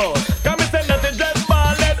program. Come it's a nothing just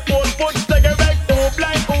ballad. Old foot, take a wreck. Who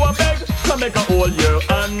blind, who a beg. Come make a whole year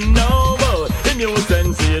and now. The new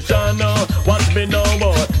sensation. Watch me now.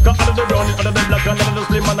 Come out of the brown, out of the black, out of the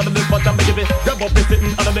slim, out of the fat and make it. Grab up the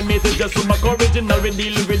sitting, out of the meat is just so much original. We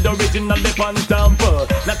deal with original, the pan stamp.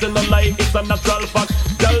 Nothing no lie, it's a natural fact.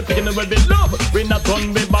 Girl picking it with the love. We not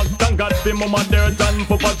on me back. Thank God for mama dirt and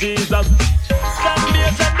Papa Jesus.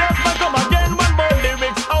 Nation, there's man come again. One more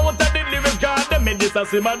lyrics out of the lyrics. God, they made this a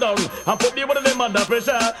simmer down. I put the one of them under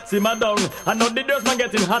pressure. Simmer down. I know the dust man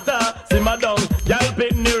getting hotter. Simmer down. Girl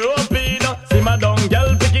picking the roping. Simmer down.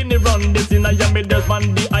 Girl picking the run. This in I am me there's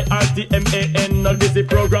man DIRTMAN. All this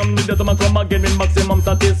program. The dust man come again with maximum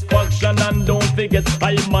satisfaction. And don't forget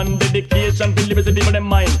I'm on dedication. For lyrics people them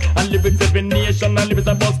mind. And lyrics every nation. And lyrics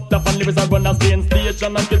a bus stop. And lyrics a run a train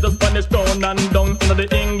station. And kiss the Spanish town. And down in the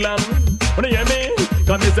England. Wanna hear me?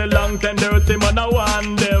 Cause it's a long time dirty man I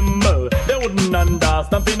want them. They wouldn't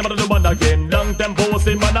understand thing about the one again. Long time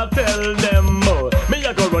bossy man I tell them. Me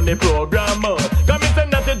a go run the program. Cause it's a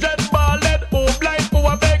natty jet ballad. Who blind, who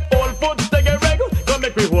a beg. Old foot take a reg. Come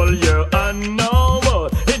make me whole year and now.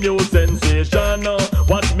 A new sensation.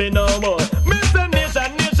 Watch me now. Mr.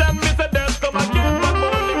 Nation, Mr. Death come again. One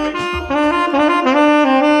more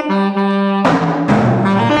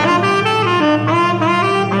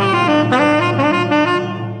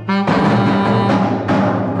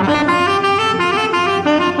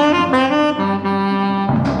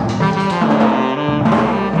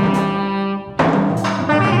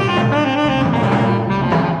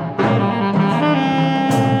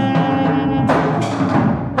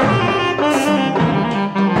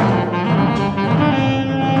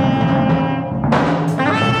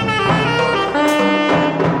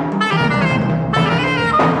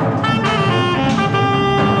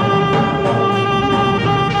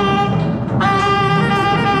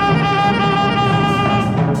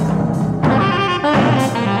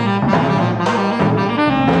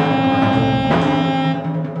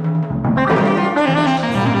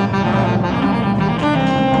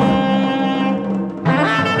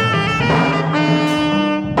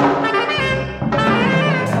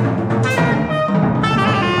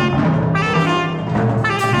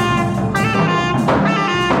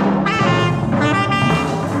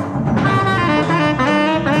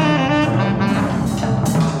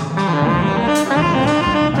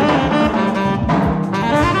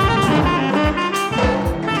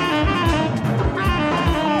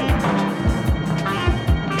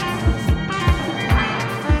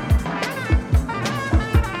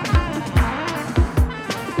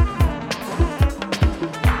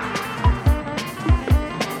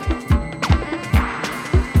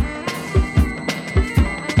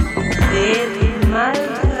Mal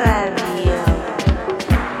Radio.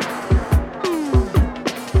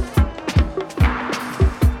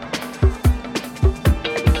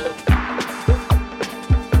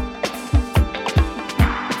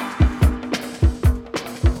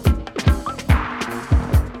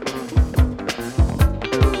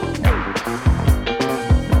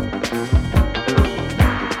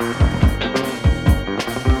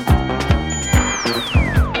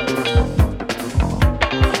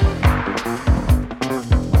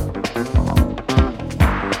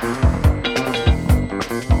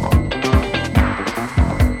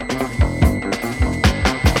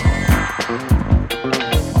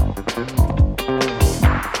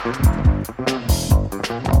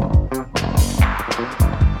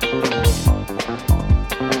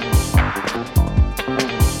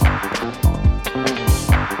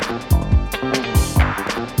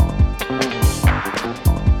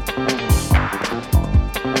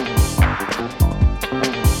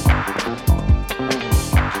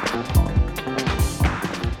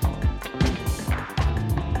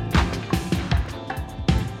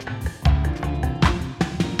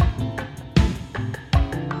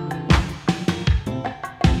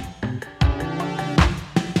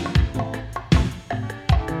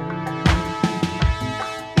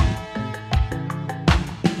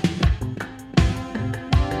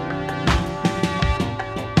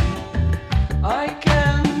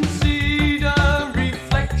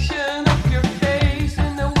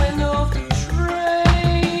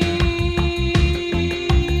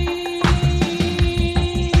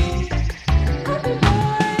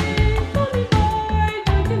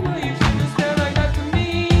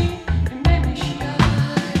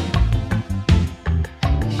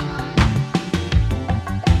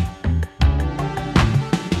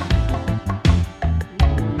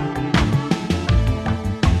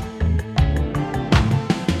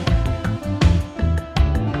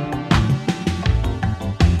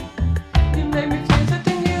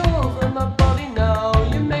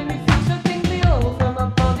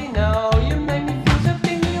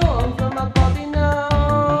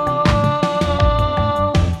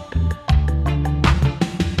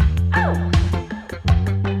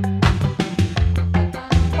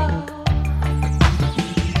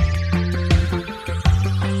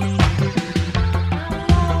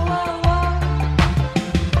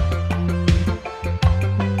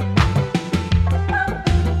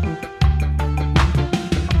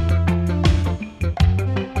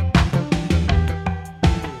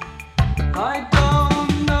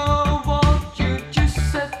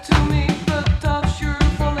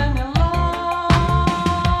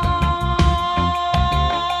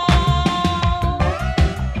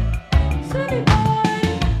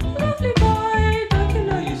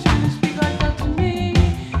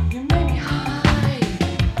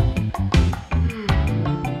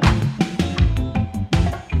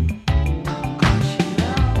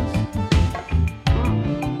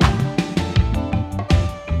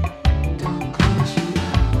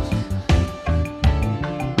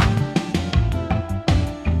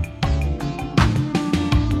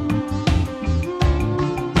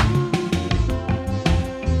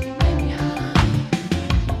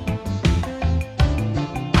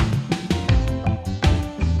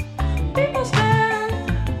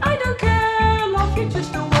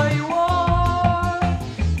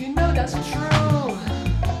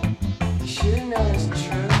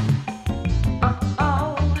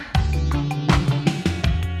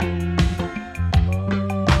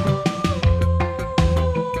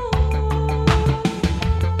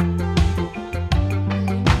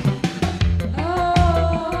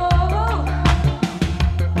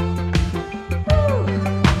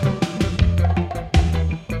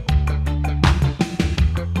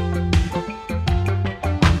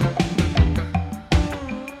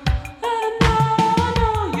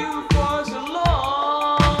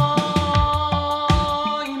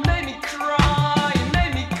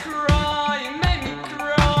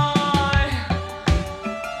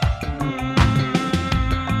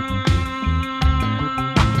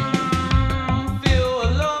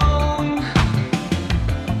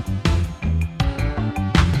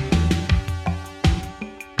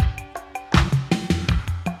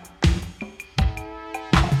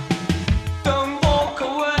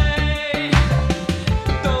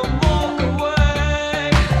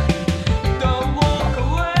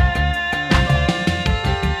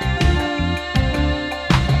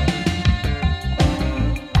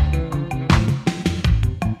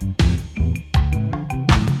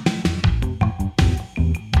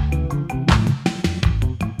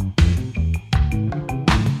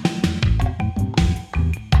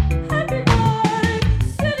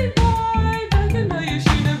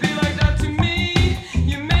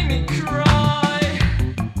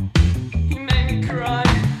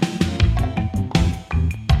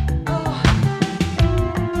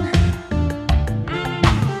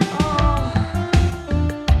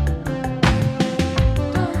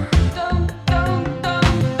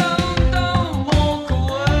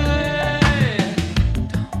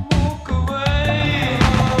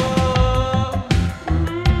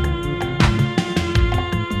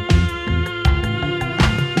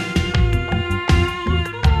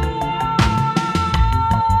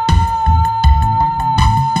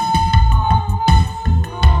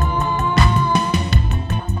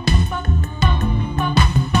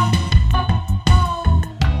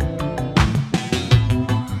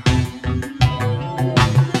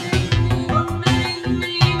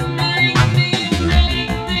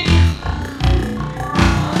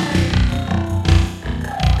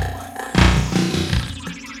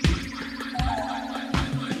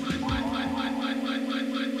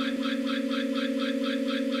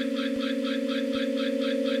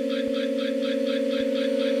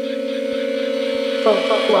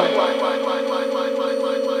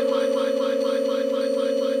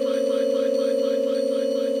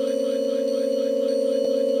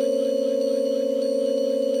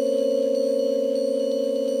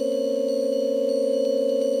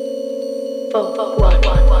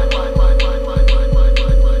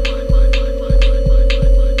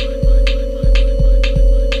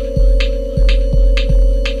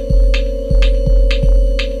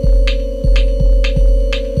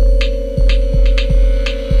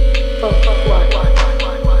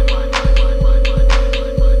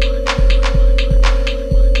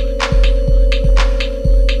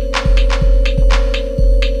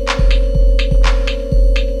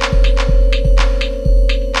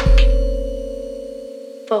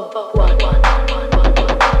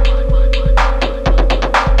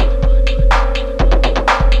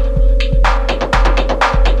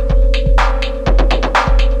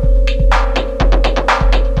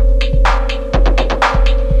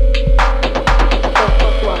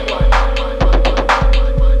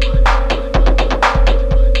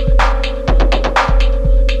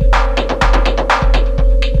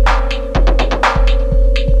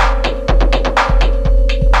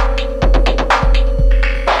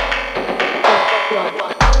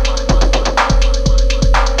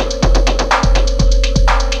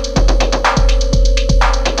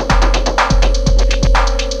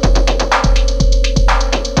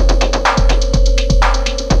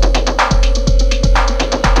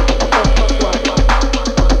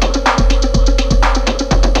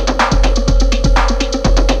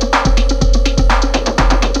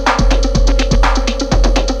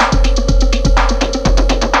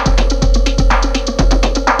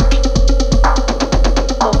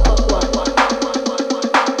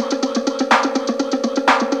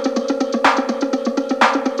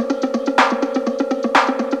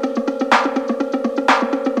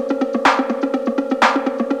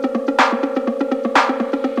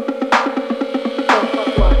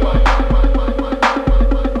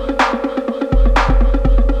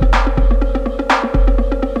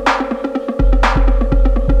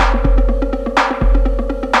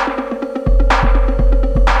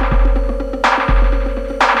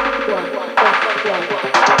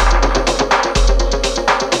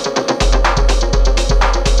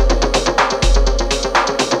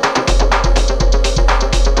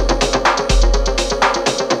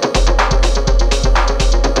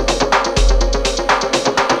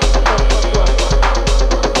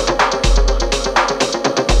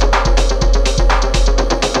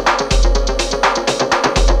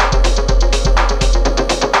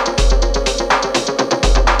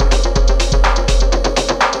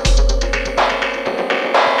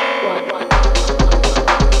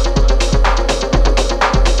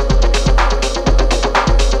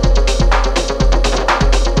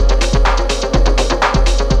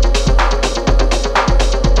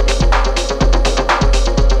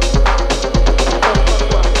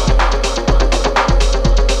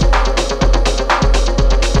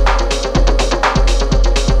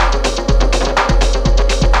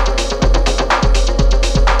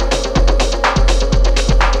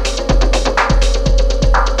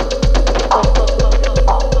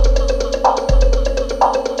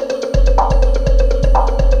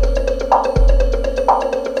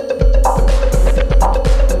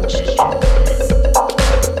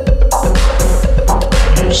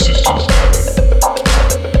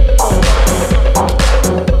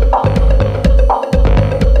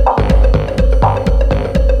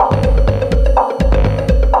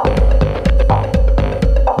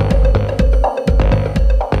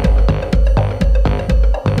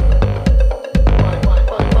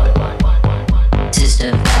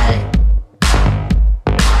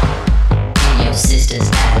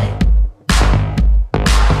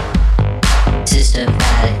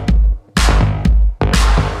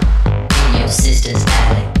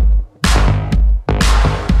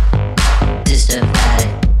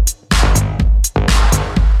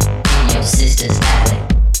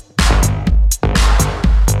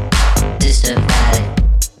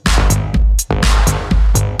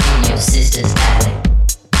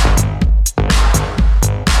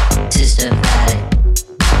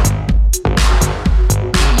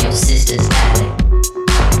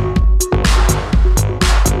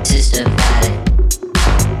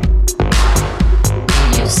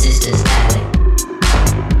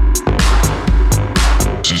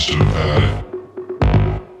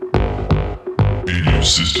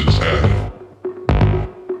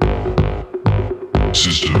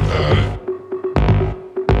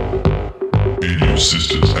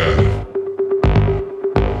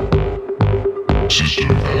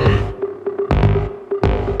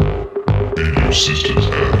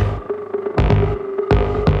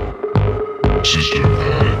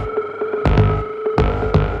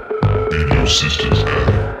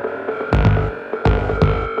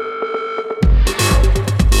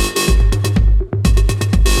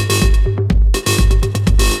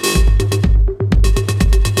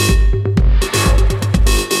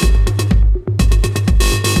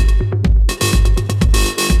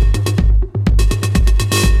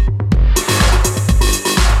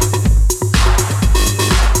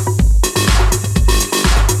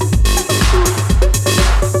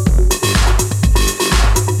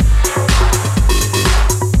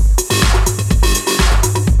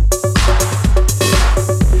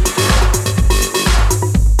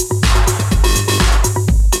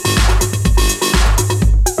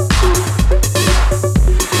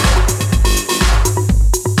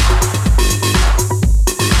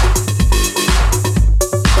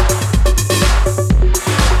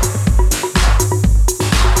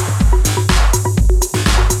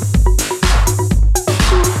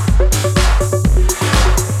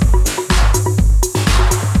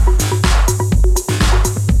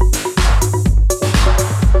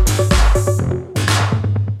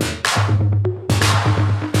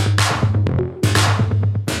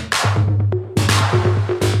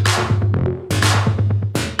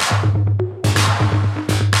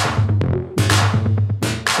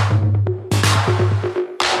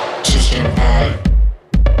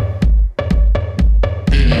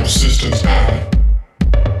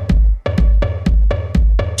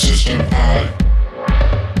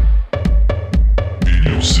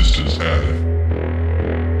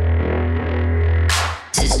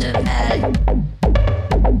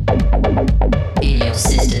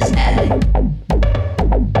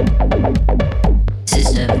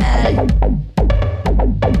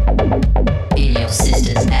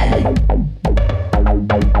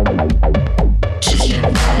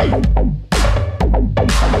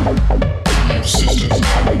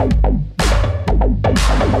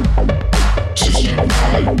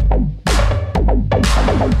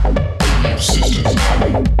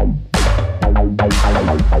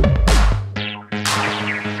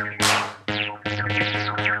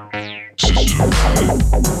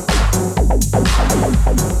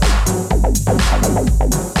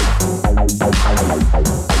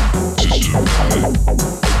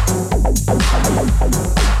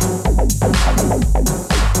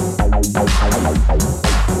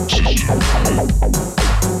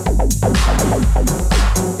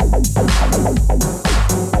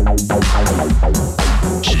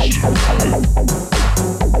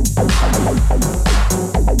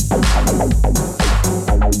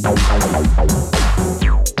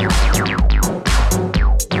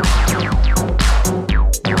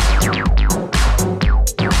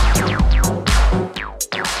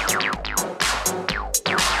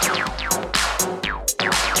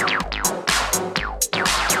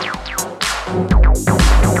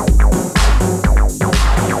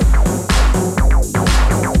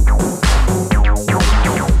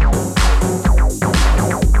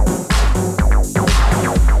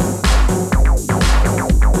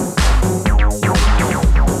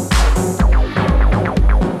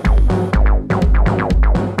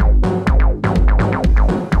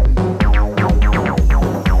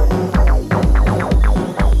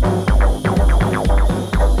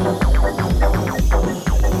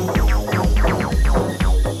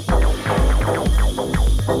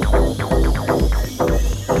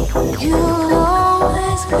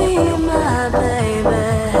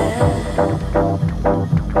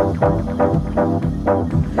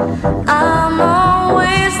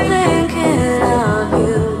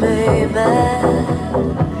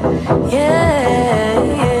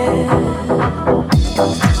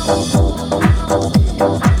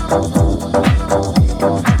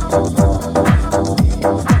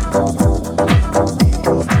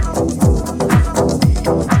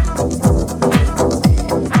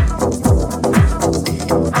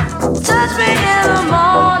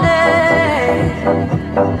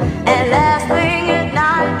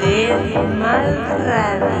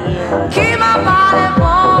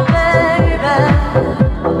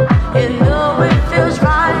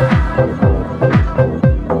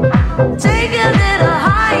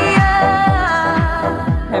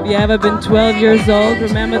 Ever been 12 years old?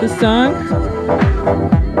 Remember the song?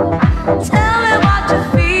 Tell me what you're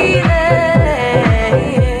feeling.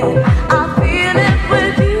 I feel it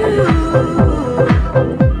with you.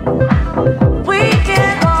 We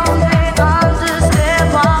can only understand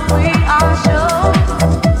what we are shown.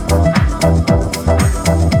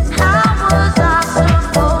 How was I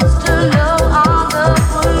supposed to know our love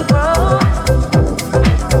would grow?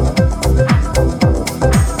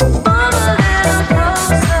 Come a little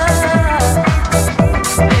closer.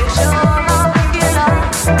 Make sure our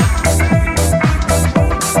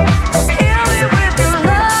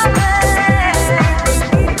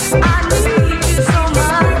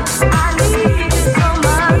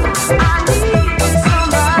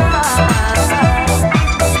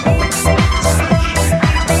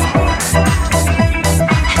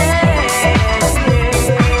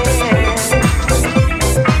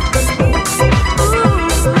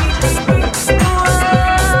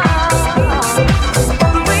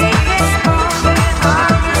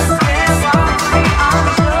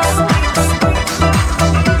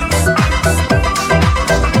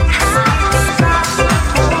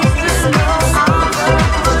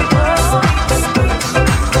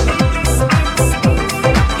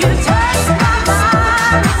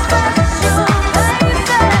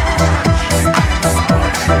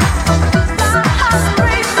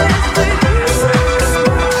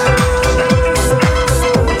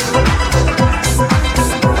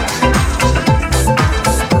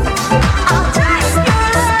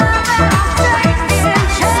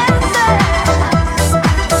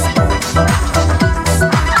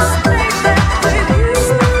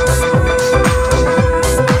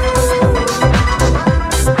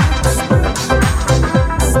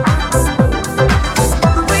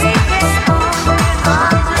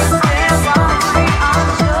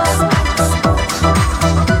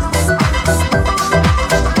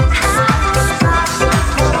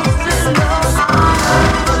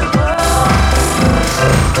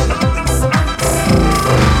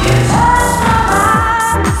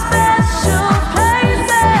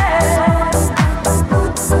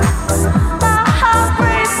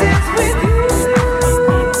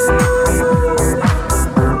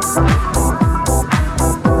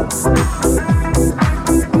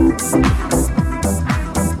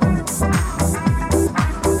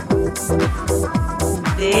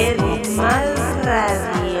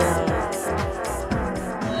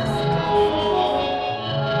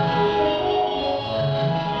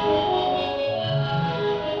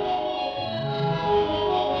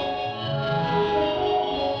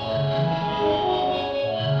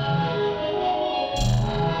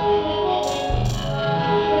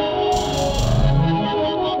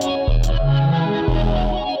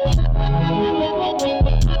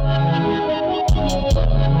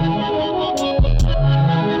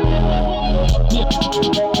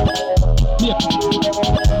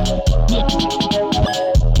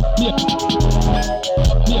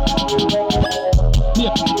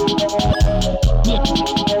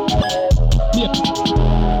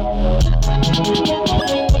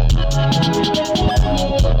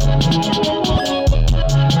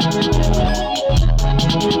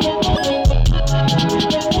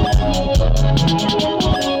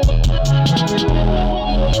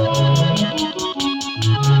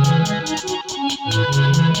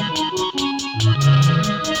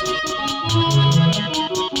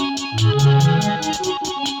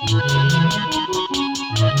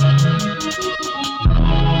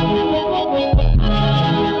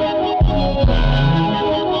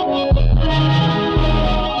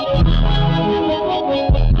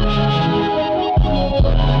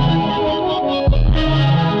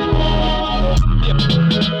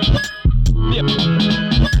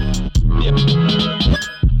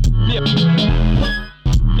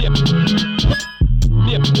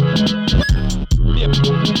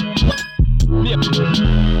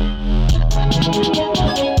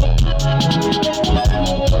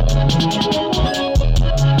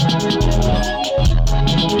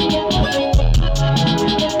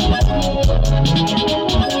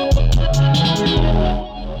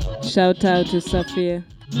Shout out to Sophia.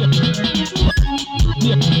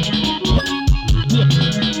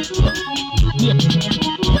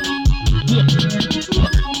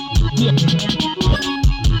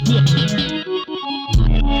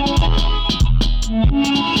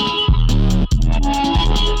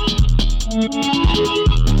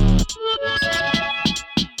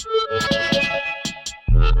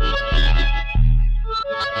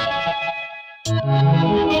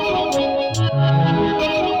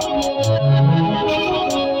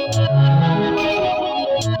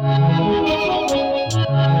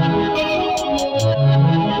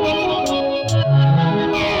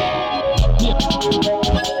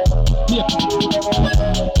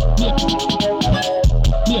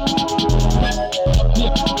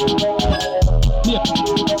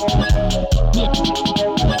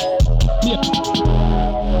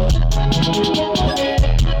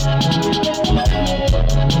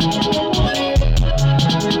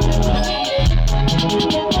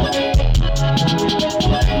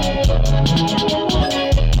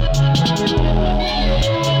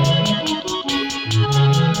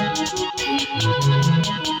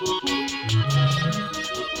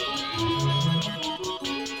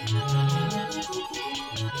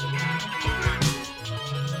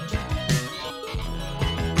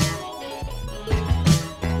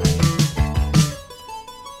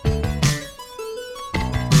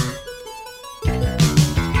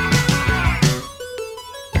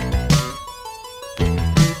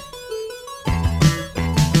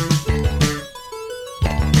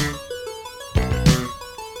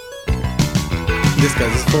 The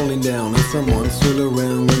skies is falling down and someone's still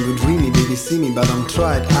around. When you dream me, baby, see me, but I'm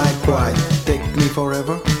tried, I cried. Take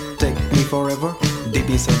me forever, deep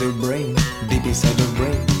inside the brain, deep inside the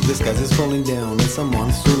brain. The skies is falling down and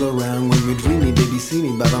someone's still around. When you dream me, baby, see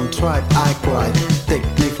me, but I'm tried, I cried. Take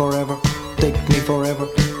me forever,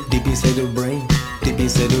 deep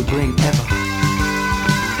inside the brain, ever.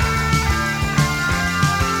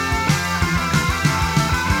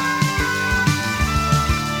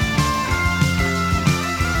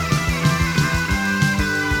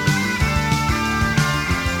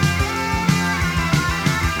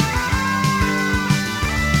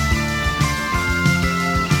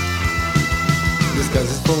 Cause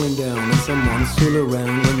it's falling down and someone's still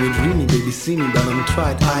around. When you dream me, baby, see me, but I'm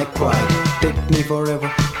tried, I cried. Take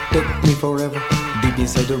me forever, deep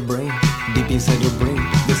inside the brain,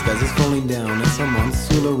 The skies is falling down and someone's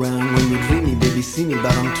still around. When you dream me, baby, see me,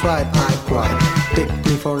 but I'm tried, I cried. Take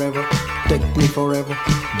me forever,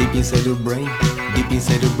 deep inside the brain, ever.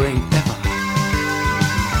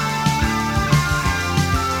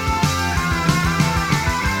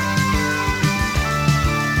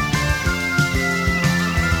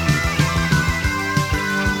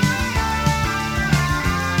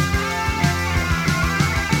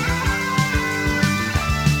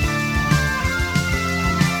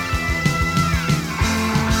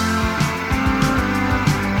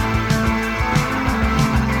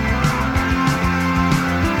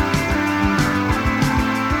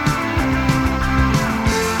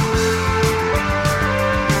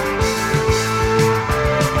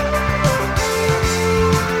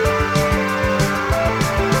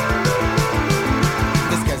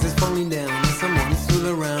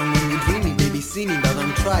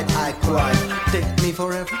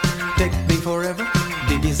 Take me forever,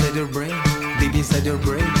 deep inside the brain, inside your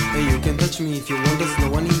brain. And you can touch me if you want, there's no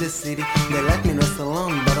one in the city. They let me rest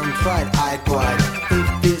alone, but I'm tried, I quiet.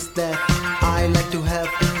 If this that I like to have,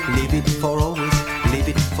 leave it for always, leave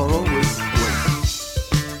it for always. Wait.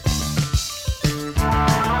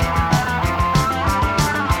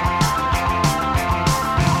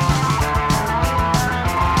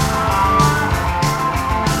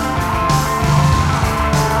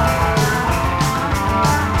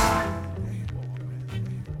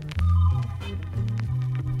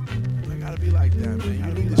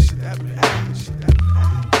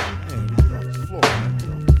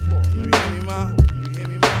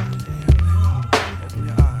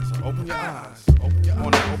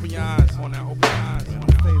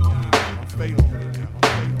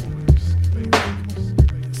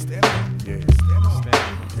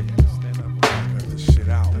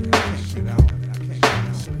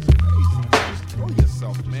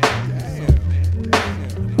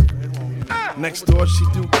 Next door, she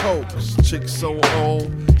do coke. Chick so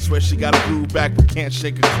old, swear she got a groove back but can't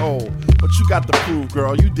shake a cold. But you got to prove,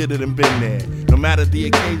 girl, you did it and been there. No matter the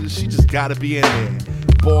occasion, she just gotta be in there.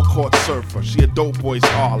 Ball court surfer, she a dope boy's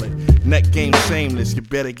harlot. Neck game shameless, you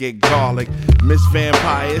better get garlic. Miss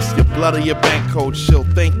Vampires, your blood or your bank code, she'll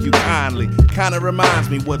thank you kindly. Kinda reminds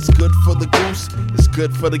me what's good for the goose is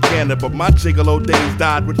good for the gander. But my gigolo days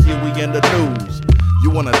died with Huey in the news. You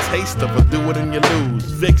want a taste of her, do it and you lose.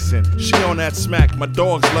 Vixen, she on that smack. My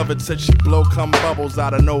dogs love it, said she blow cum bubbles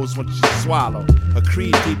out her nose when she swallow. Her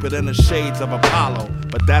creed deeper than the shades of Apollo.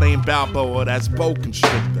 But that ain't Balboa, that's Bo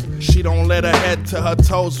Constrictor. She don't let her head to her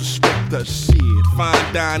toes restrict her. Shit,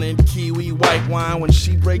 fine dining, kiwi, white wine. When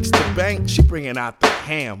she breaks the bank, she bringing out the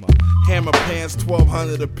hammer. Hammer pants,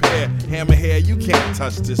 1,200 a pair. Hammer hair, you can't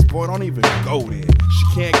touch this, boy, don't even go there. She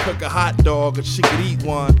can't cook a hot dog, but she could eat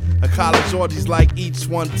one. Her college orgies like each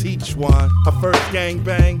one teach one. Her first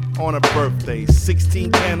gangbang on her birthday.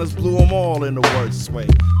 16 cannons blew them all in the worst way.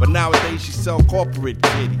 But nowadays she sell corporate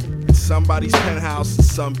kitty in somebody's penthouse in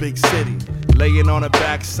some big city. Laying on her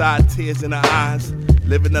backside, tears in her eyes.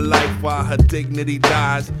 Living the life while her dignity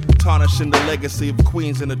dies. Tarnishing the legacy of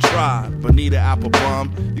queens in the tribe. Bonita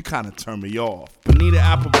Applebum, you kinda turn me off. Bonita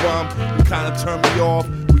Applebum, you kinda turn me off.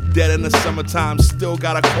 We dead in the summertime, still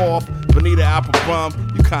got a cough. Bonita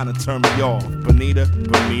Applebum, you kinda turn me off. Bonita,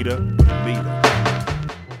 Bonita, Bonita.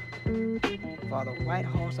 For the white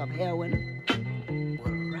horse of heroin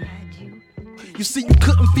will ride you. You see, you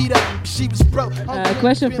couldn't feed up, she was broke.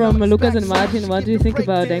 Question from Lucas and Martin. What do you think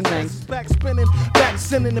about gangbangs? Back spinning, back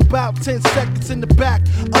sending about 10 seconds in the back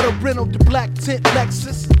of the rental, the black tent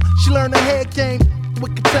Lexus. She learned her head game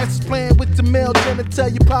with contestants playing with the male genital,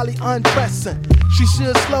 you probably undressing. She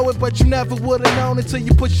should slow it, but you never would've known until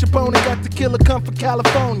you push your bone and got the killer come from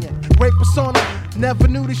California. Great persona, never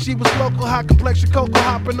knew that she was local. High complexion cocoa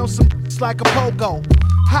hopping on some like a pogo.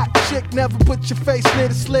 Hot chick, never put your face near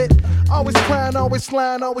the slit. Always crying, always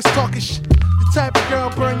lying, always talking shit. The type of girl,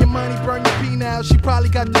 burn your money, burn your pee now. She probably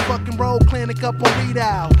got the fucking road clinic up on Reed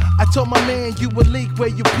Out. I told my man you would leak where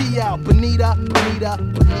you pee out. Bonita, Bonita,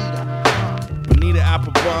 Bonita. Bonita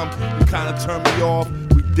Applebum, you kinda turn me off.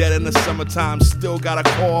 We dead in the summertime, still got a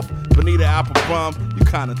cough. Bonita Applebum, you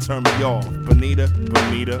kinda turn me off. Bonita,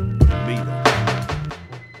 Bonita, Bonita.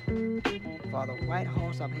 For the white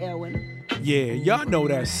horse of heroin. Yeah, y'all know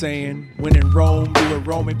that saying. When in Rome, do what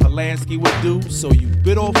Roman Polanski would do. So you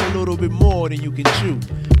bit off a little bit more than you can chew.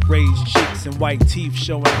 Raised cheeks and white teeth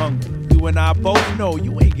showing hunger. You and I both know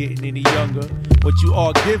you ain't getting any younger. What you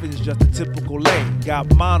are giving is just a typical lane.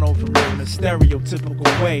 Got mono from living a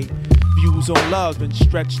stereotypical way. Views on love been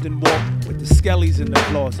stretched and warped. With the skellies in the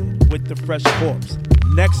closet, with the fresh corpse.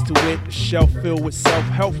 Next to it, a shelf filled with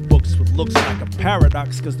self-help books. With looks like a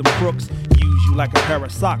paradox, cause the crooks use you like a pair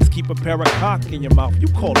of socks. Keep a pair of cock in your mouth, you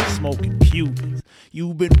call it smoking Cubans.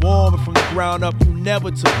 You've been warm and from the ground up, you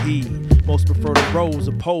never took heed. Most prefer the rose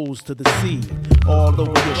opposed to the seed. All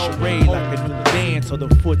over your charade like a new dance or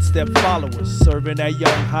the footstep followers. Serving that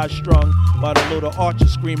young high-strung while the little archer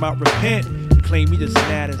scream out repent. You claim you just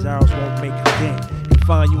mad as ours won't make a dent. And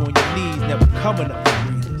find you on your knees, never coming up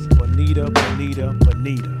for breathers. Bonita, Bonita,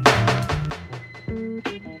 Bonita.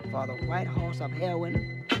 For the white horse of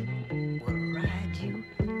heroin will ride you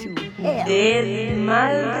to hell. Del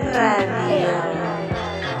Mal Radio.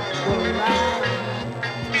 Will ride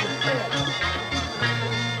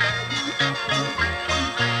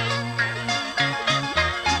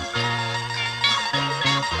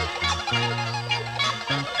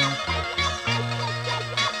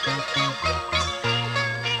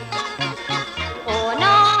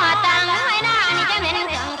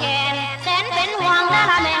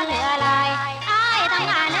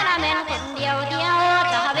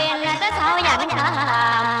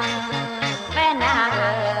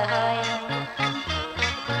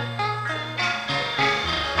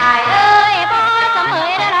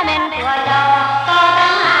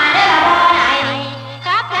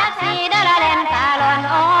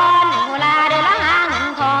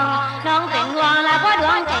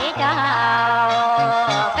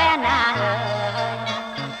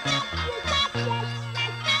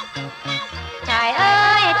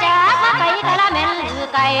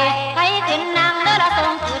ใครขึ้นนางเด้อละทร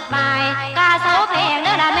งจุดหมายกาเสาเพลงเ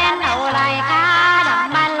ด้อละแม่นเอาไหลค่าน้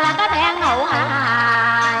ำมันละก็แพงเอาหา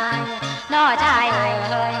ยน้อชายเ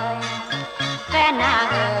อ้ยแฟนนาง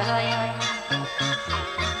เอ้ย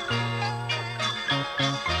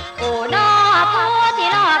โอ้น้อผู้ที่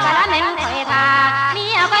รอกะละแม่นคอยทาเมี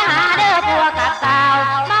ยคอยหาเด้อผัวกับสาว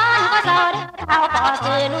บ้านก็เศร้าเด้อเอาต่อ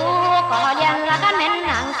ซื้อลูกก็เรียนละกันแม่นห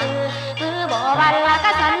นังสือคือบ่วันละ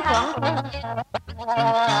ก็สันขวง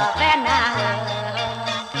แฟนนาง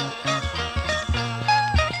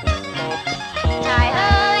ชายเ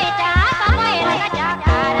อ้ยจ้าก็ไม่ละก็จากก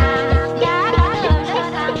าดาอย่าเดินเดิน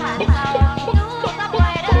ทางผ่านเขาดูก็ป่ว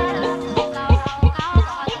ยเดินเขา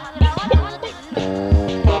ก็คือเรา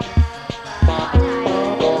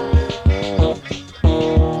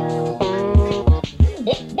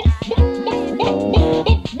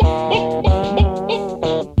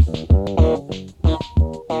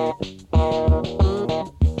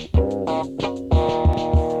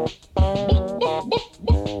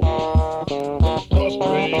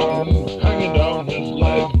hanging down his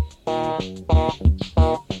leg.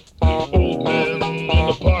 The old man in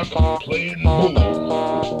the park playing pool.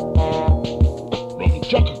 Rum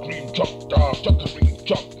chuck a cream chuck, da chuck a cream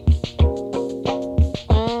chuck.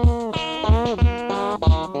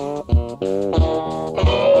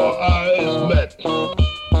 Our eyes met.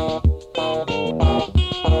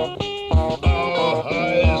 Our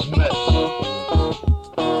eyes met.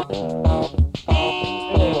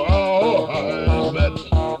 Oh, our eyes met.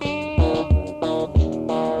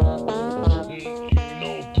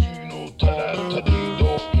 Pino, ta-da-ta-dee-do,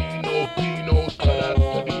 pino,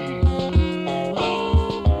 ta-da-ta-dee.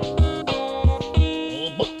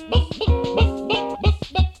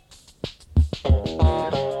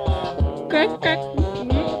 Crack, crack.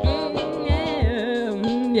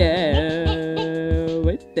 Yeah.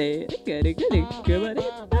 Wait there. Get it.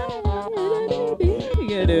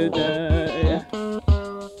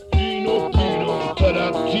 Pino,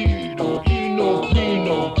 ta-da-dee-do,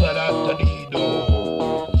 pino, ta-da-ta-dee-do.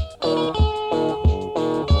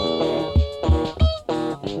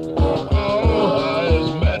 Our eyes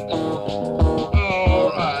met. Our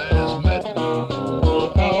eyes met.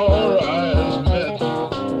 Our eyes met.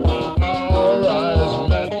 Our eyes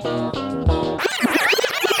met.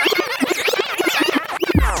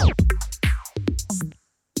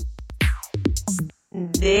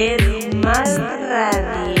 Del Mal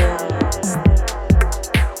Radio.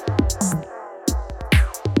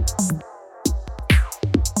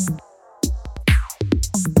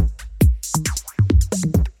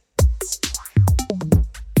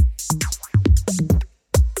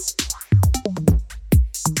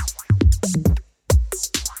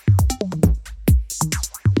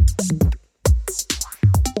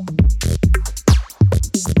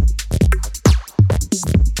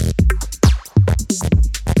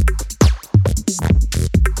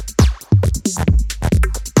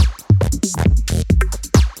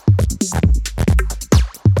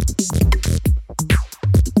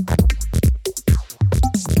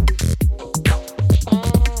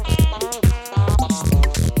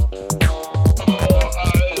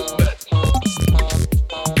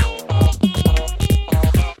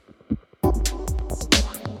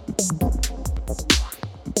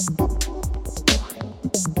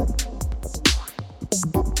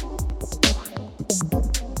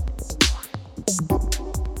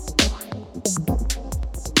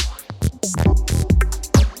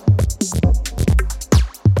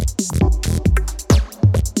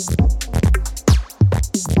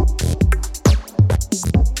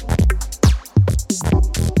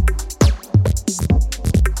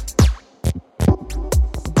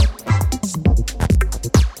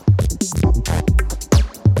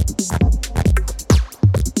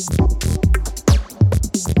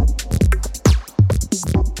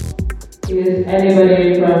 Is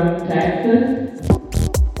anybody from Texas?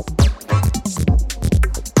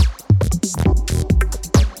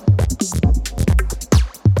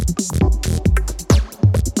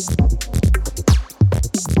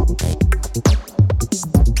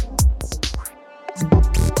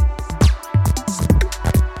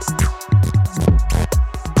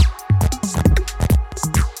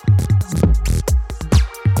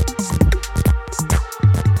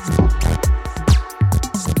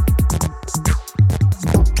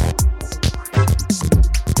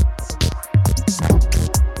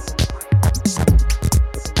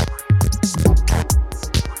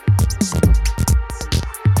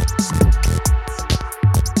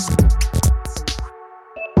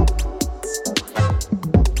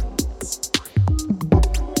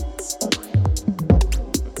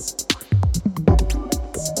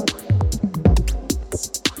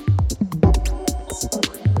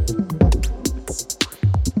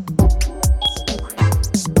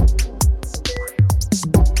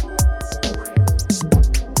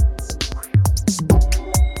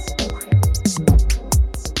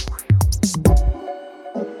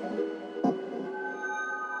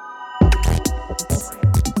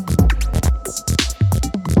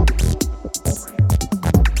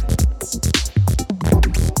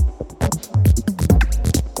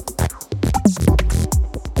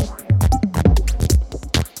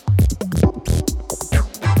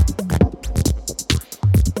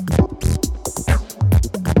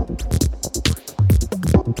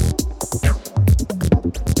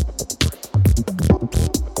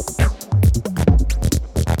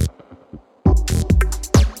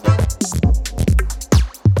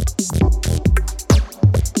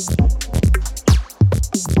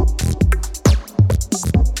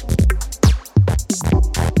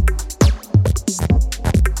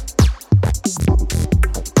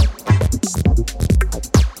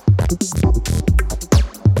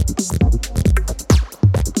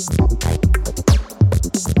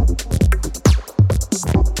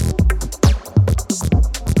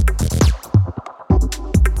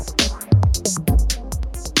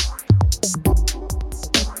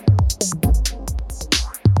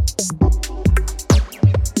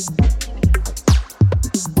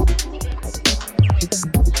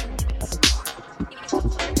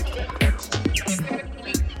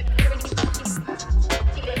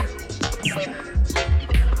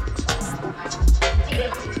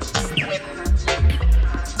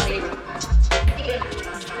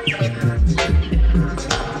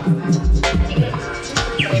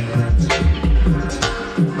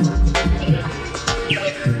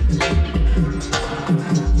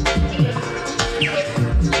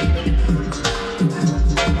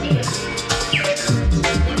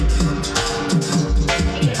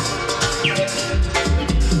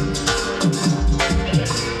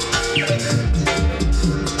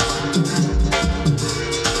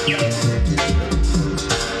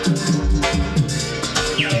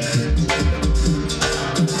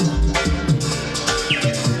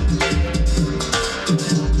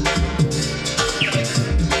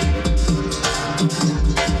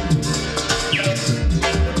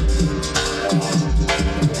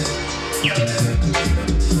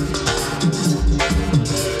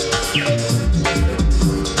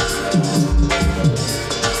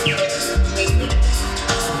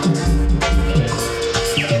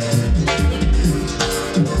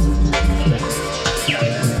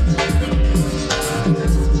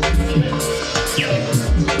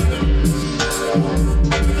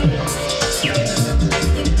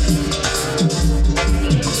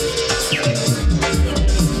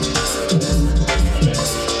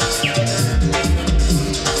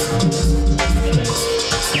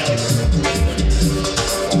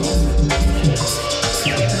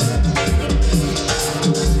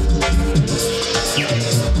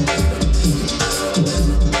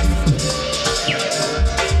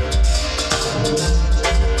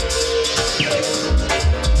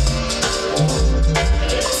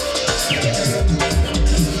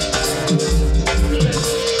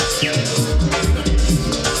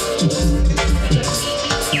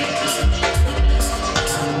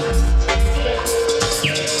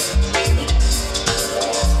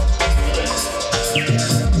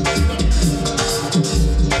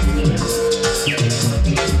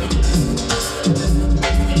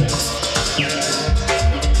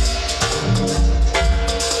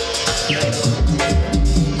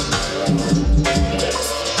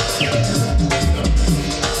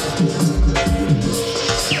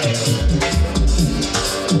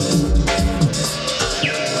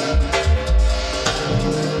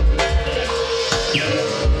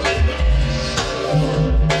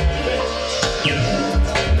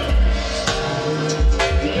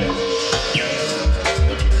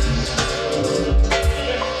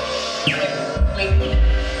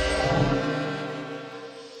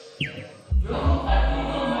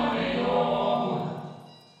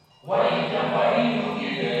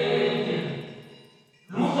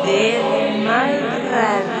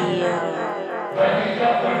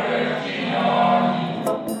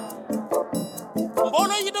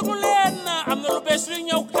 mbooloo yi déglu leen am na lu bees luy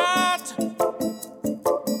ñëw kat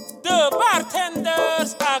The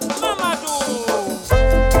Bartenders ak Mamadou.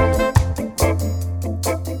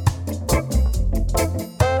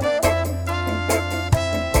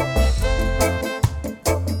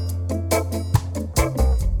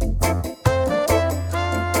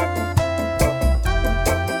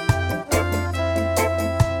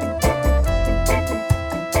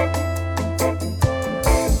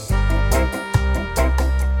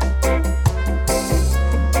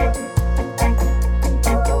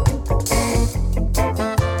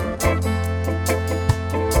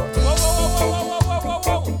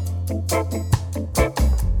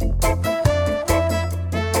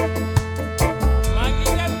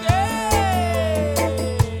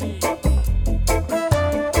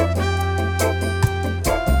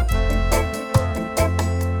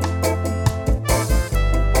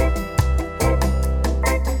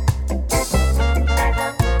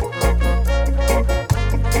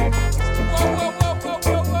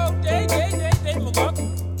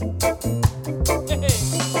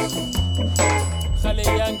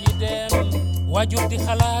 waajur di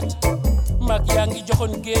xalaat mag yaa ngi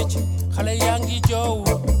joxoon géej xale yaa ngi joow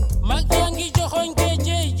mag yaa ngi joxoon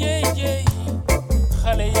géej jéy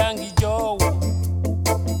xale yaa ngi joow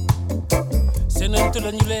senant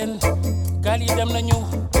lañu leen gaal yi dem nañu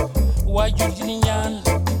waajur di ni ñaan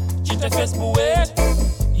ci tefes bu weet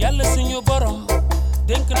yàlla suñu borom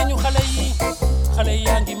dénk nañu xale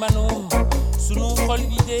yaa ngi manu sunu xol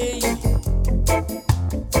bi dey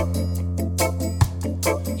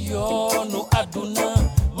yoonu àdduna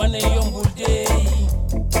ma ne yombul dey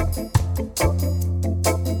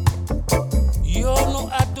yoonu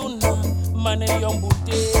àdduna ma ne yombul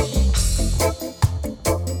dey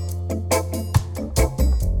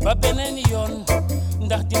ba beneen yoon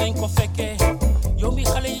ndax dinañ ko fekkee yow mi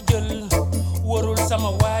xale yi jël warul sama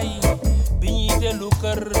waay bi ñuy dellu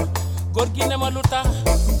kër góor gi ne ma lu tax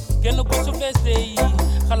kenn ku su fees dey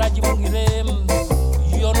xalaat ji mu ngi réem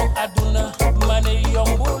yoonu àdduna ma ne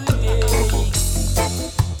yombul dey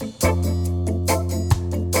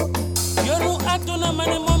yoonu àdduna ma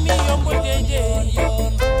ne moom mi yombul dey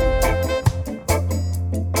yoon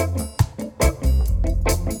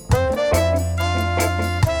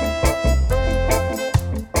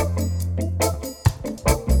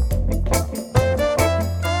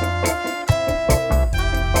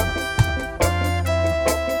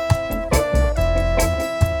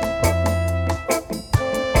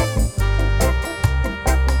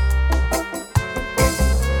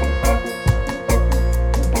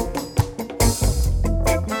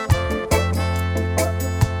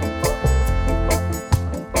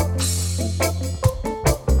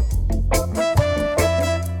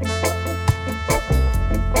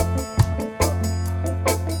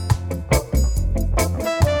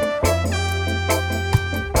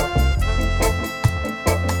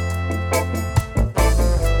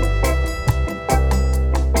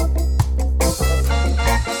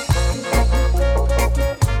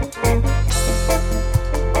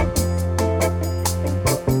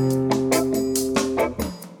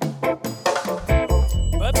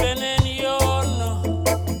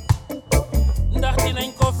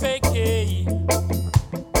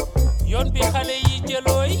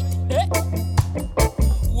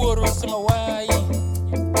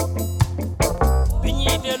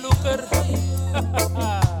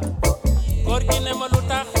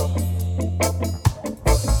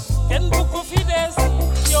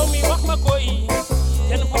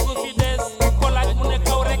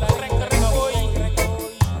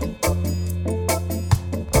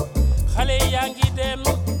yaa ngi dem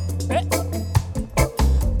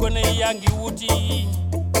gone yaa ngi wuti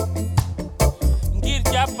ngir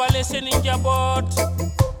jàppale seeni njaboot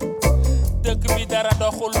dëkk bi dara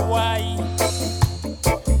doxul waay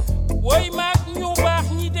woy maak ñu baax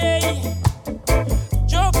ñi dey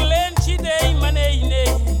jóg leen ci dey maney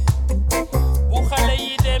ney bu xale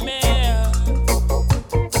yi demee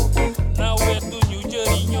nawet du ñu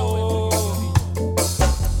jëriñoo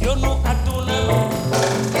yoonu àdduna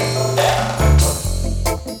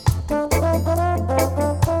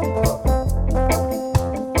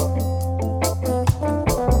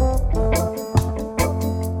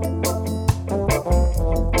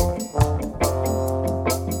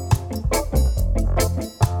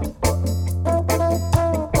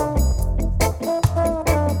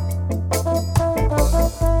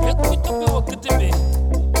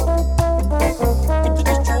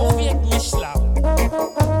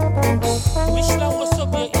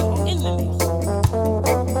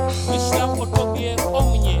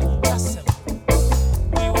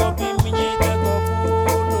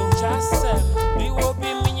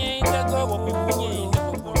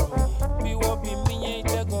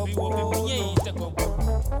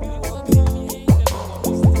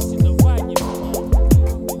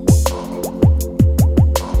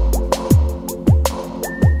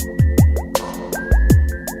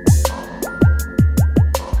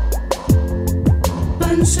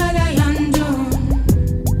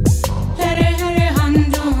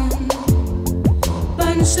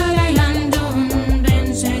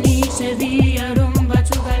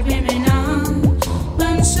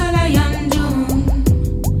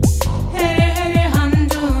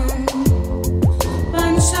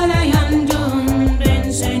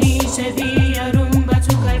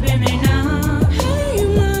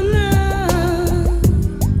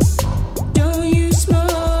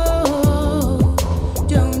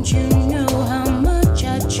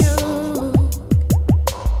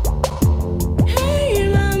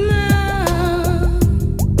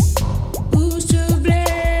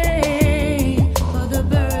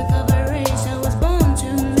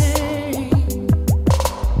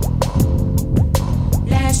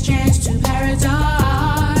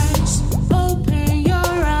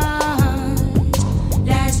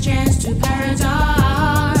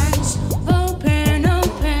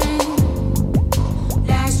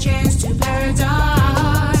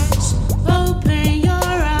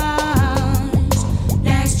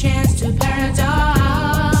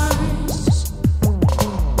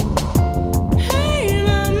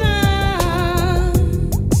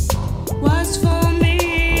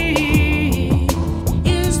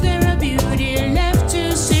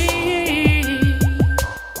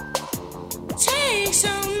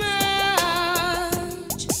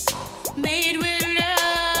made with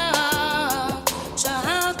love. So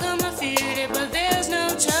how come I feel it, but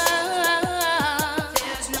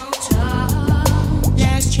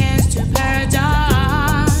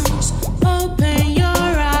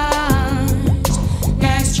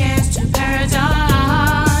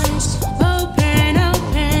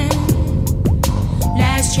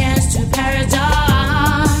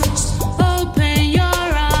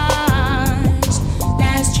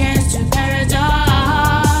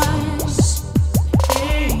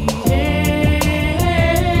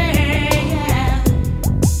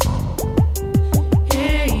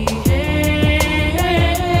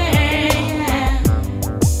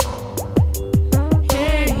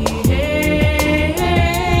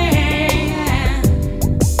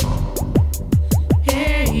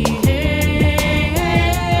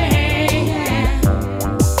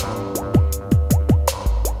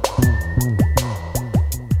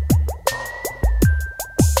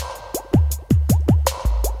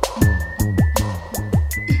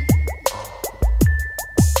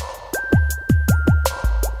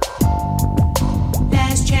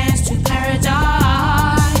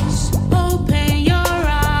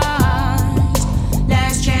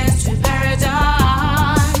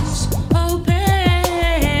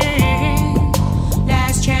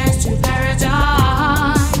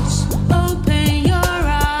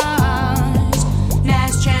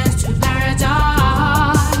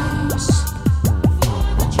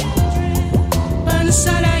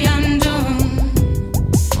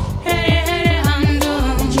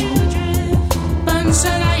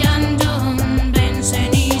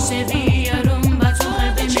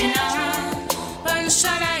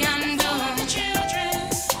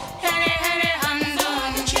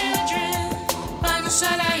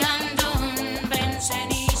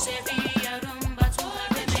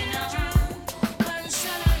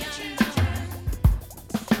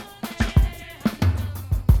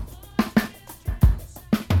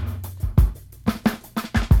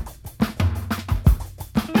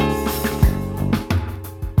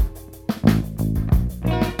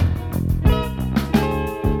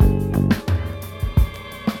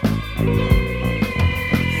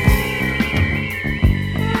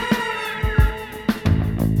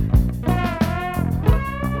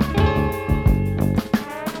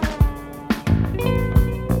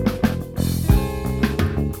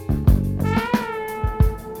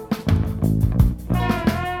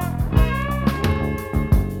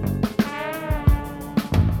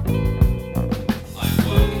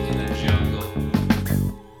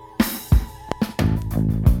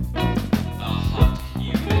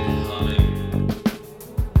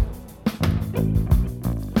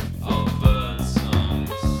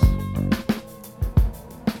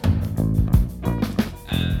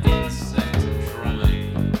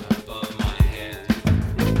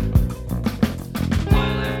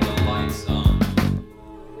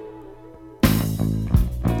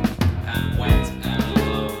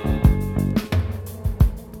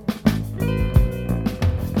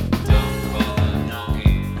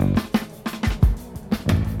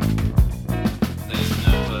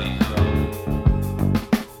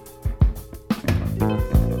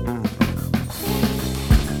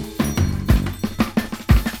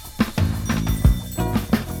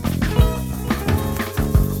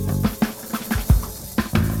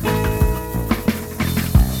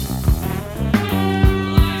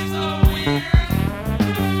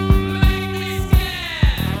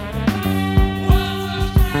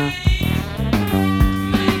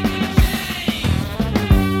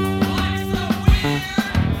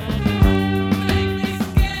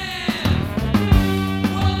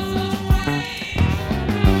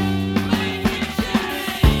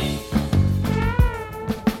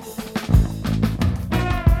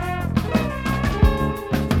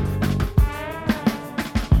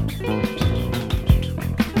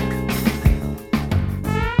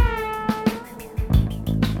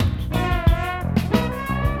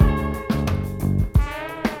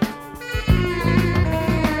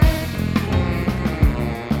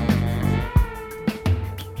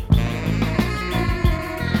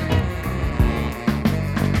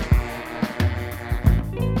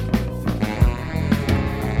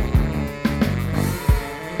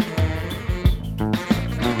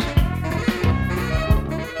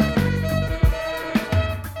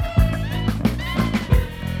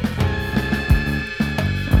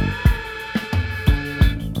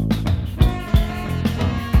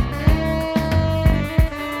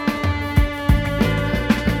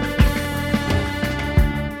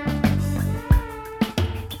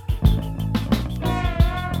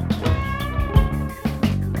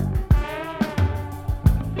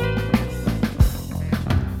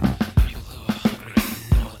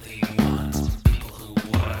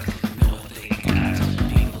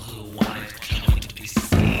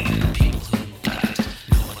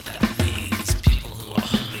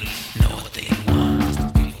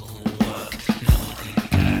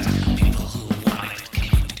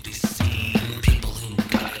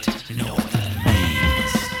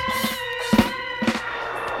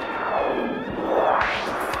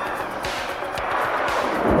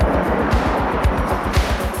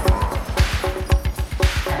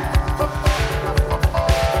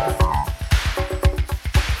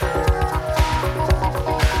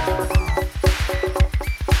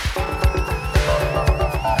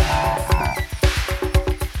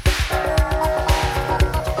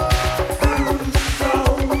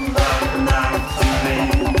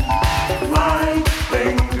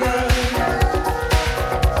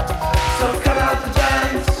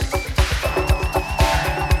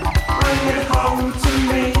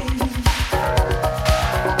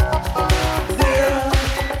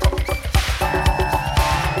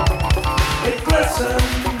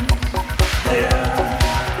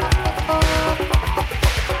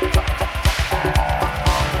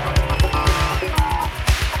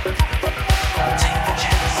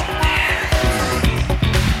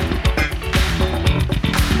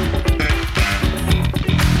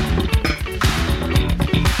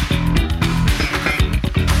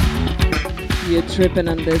You're tripping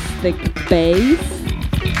on this thick bass.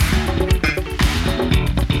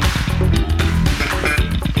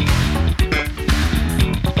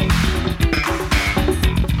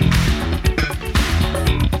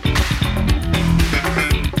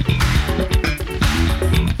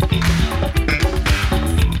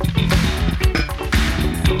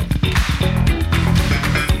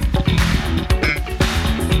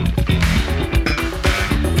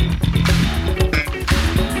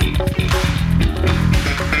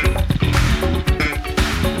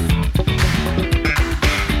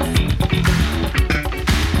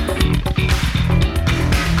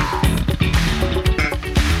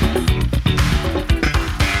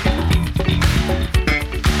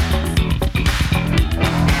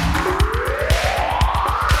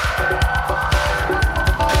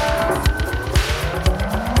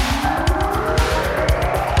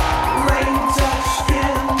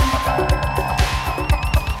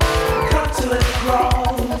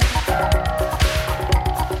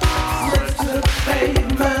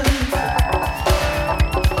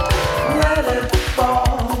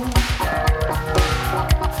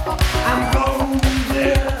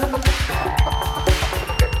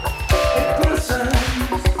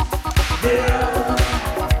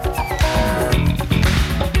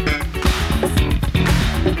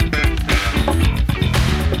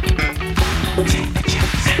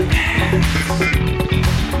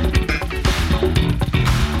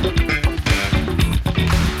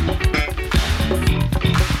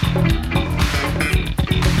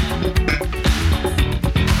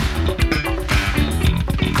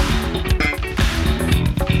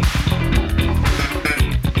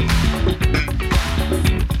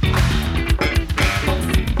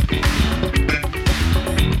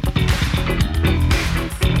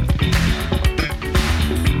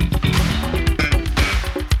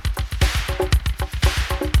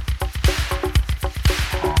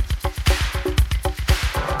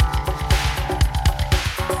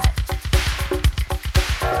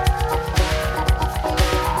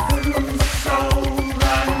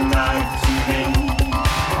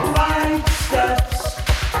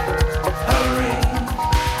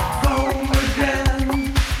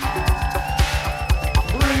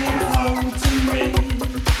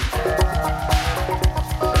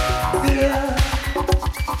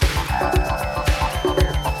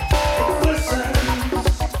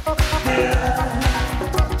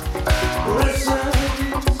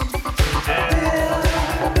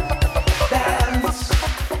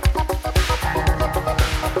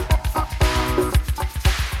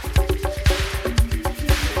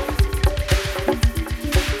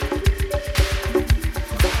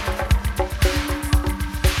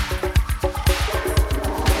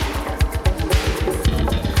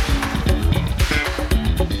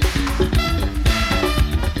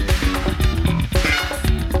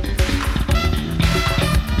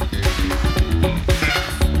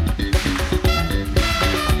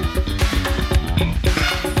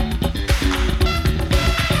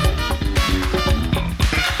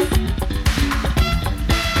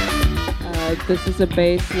 This is a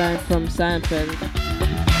bass line from Seinfeld.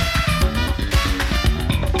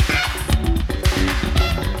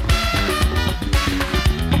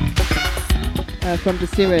 From the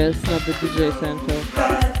series, not the DJ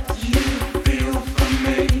Seinfeld.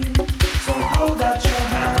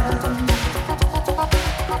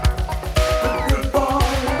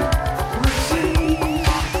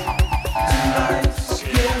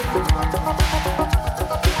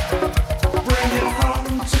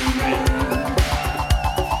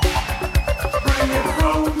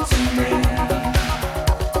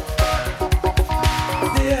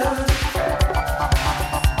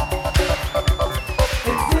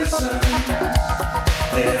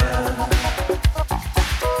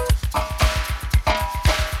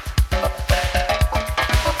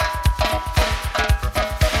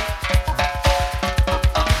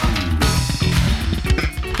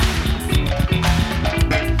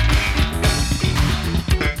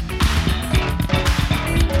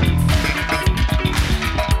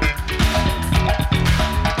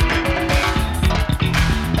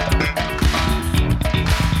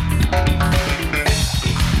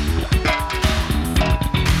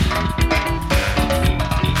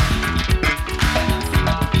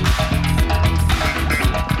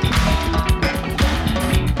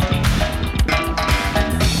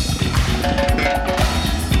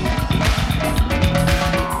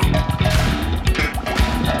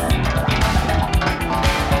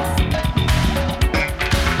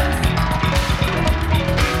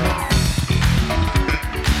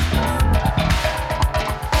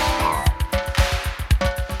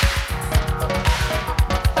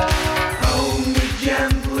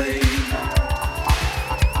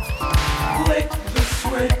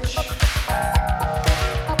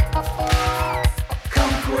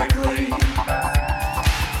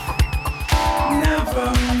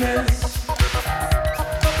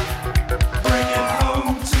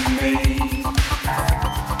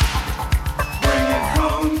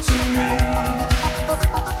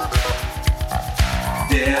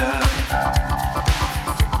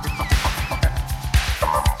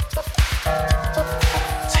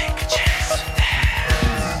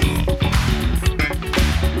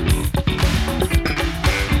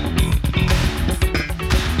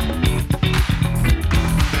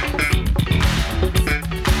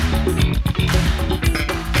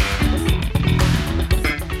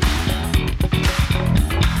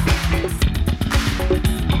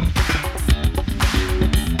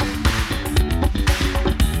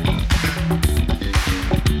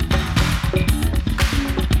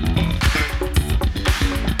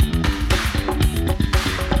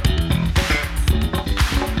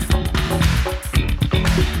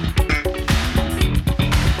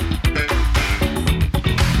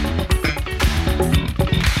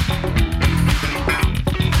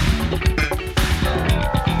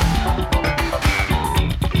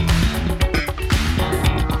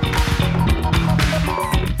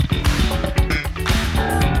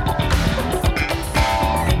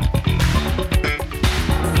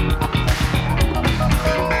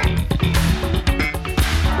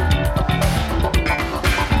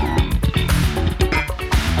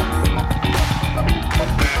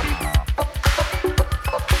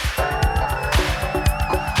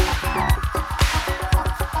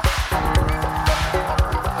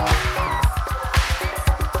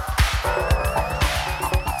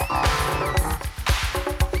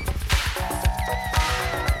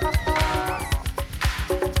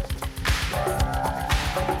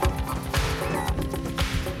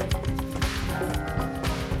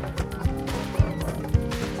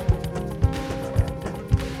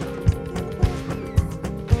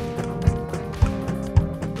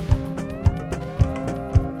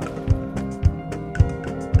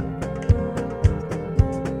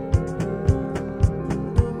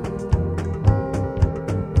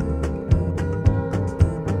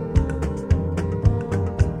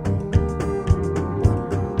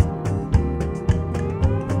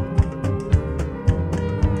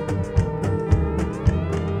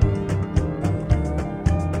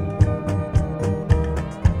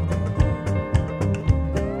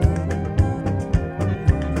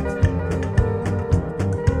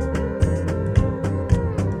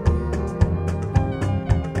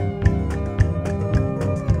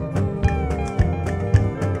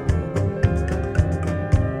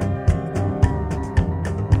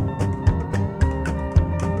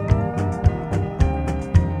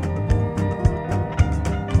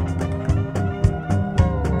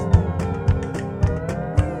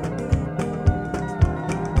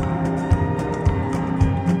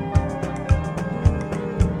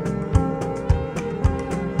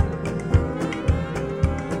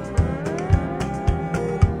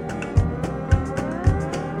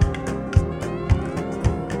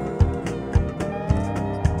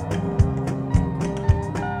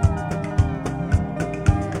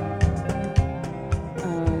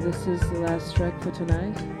 last track for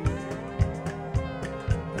tonight.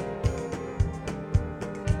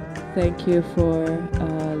 Thank you for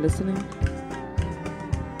listening.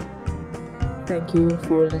 Thank you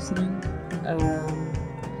for listening.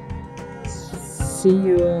 See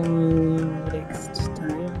you next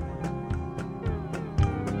time.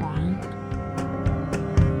 Bye.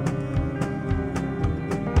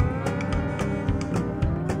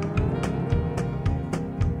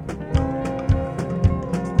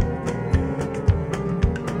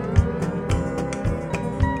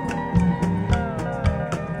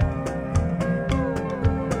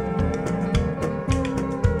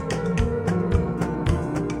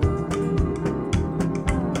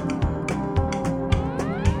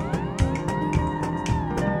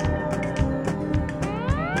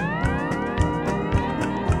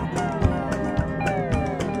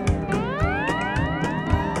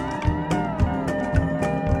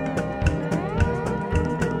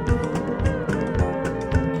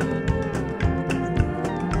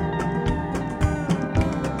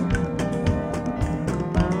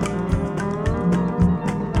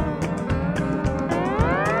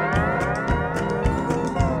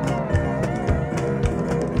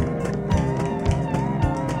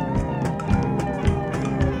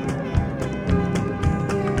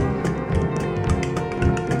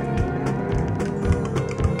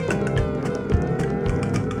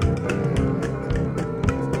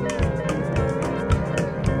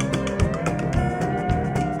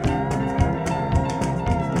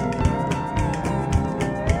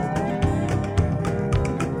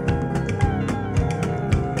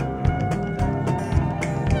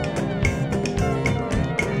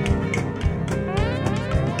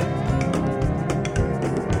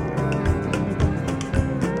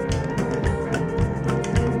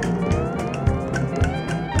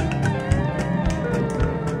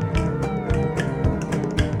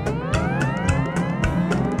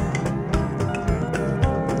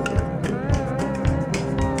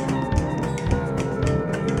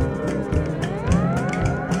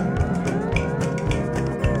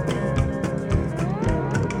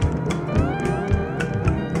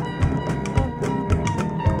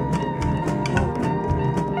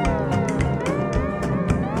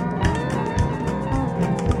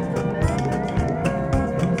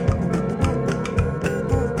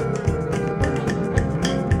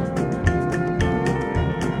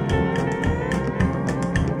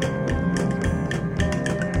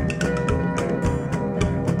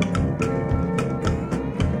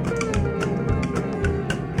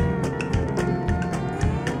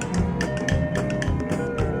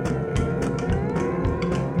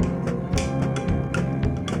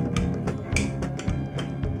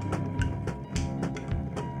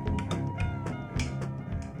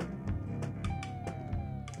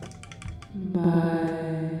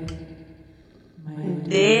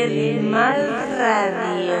 Del Mal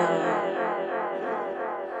Radio.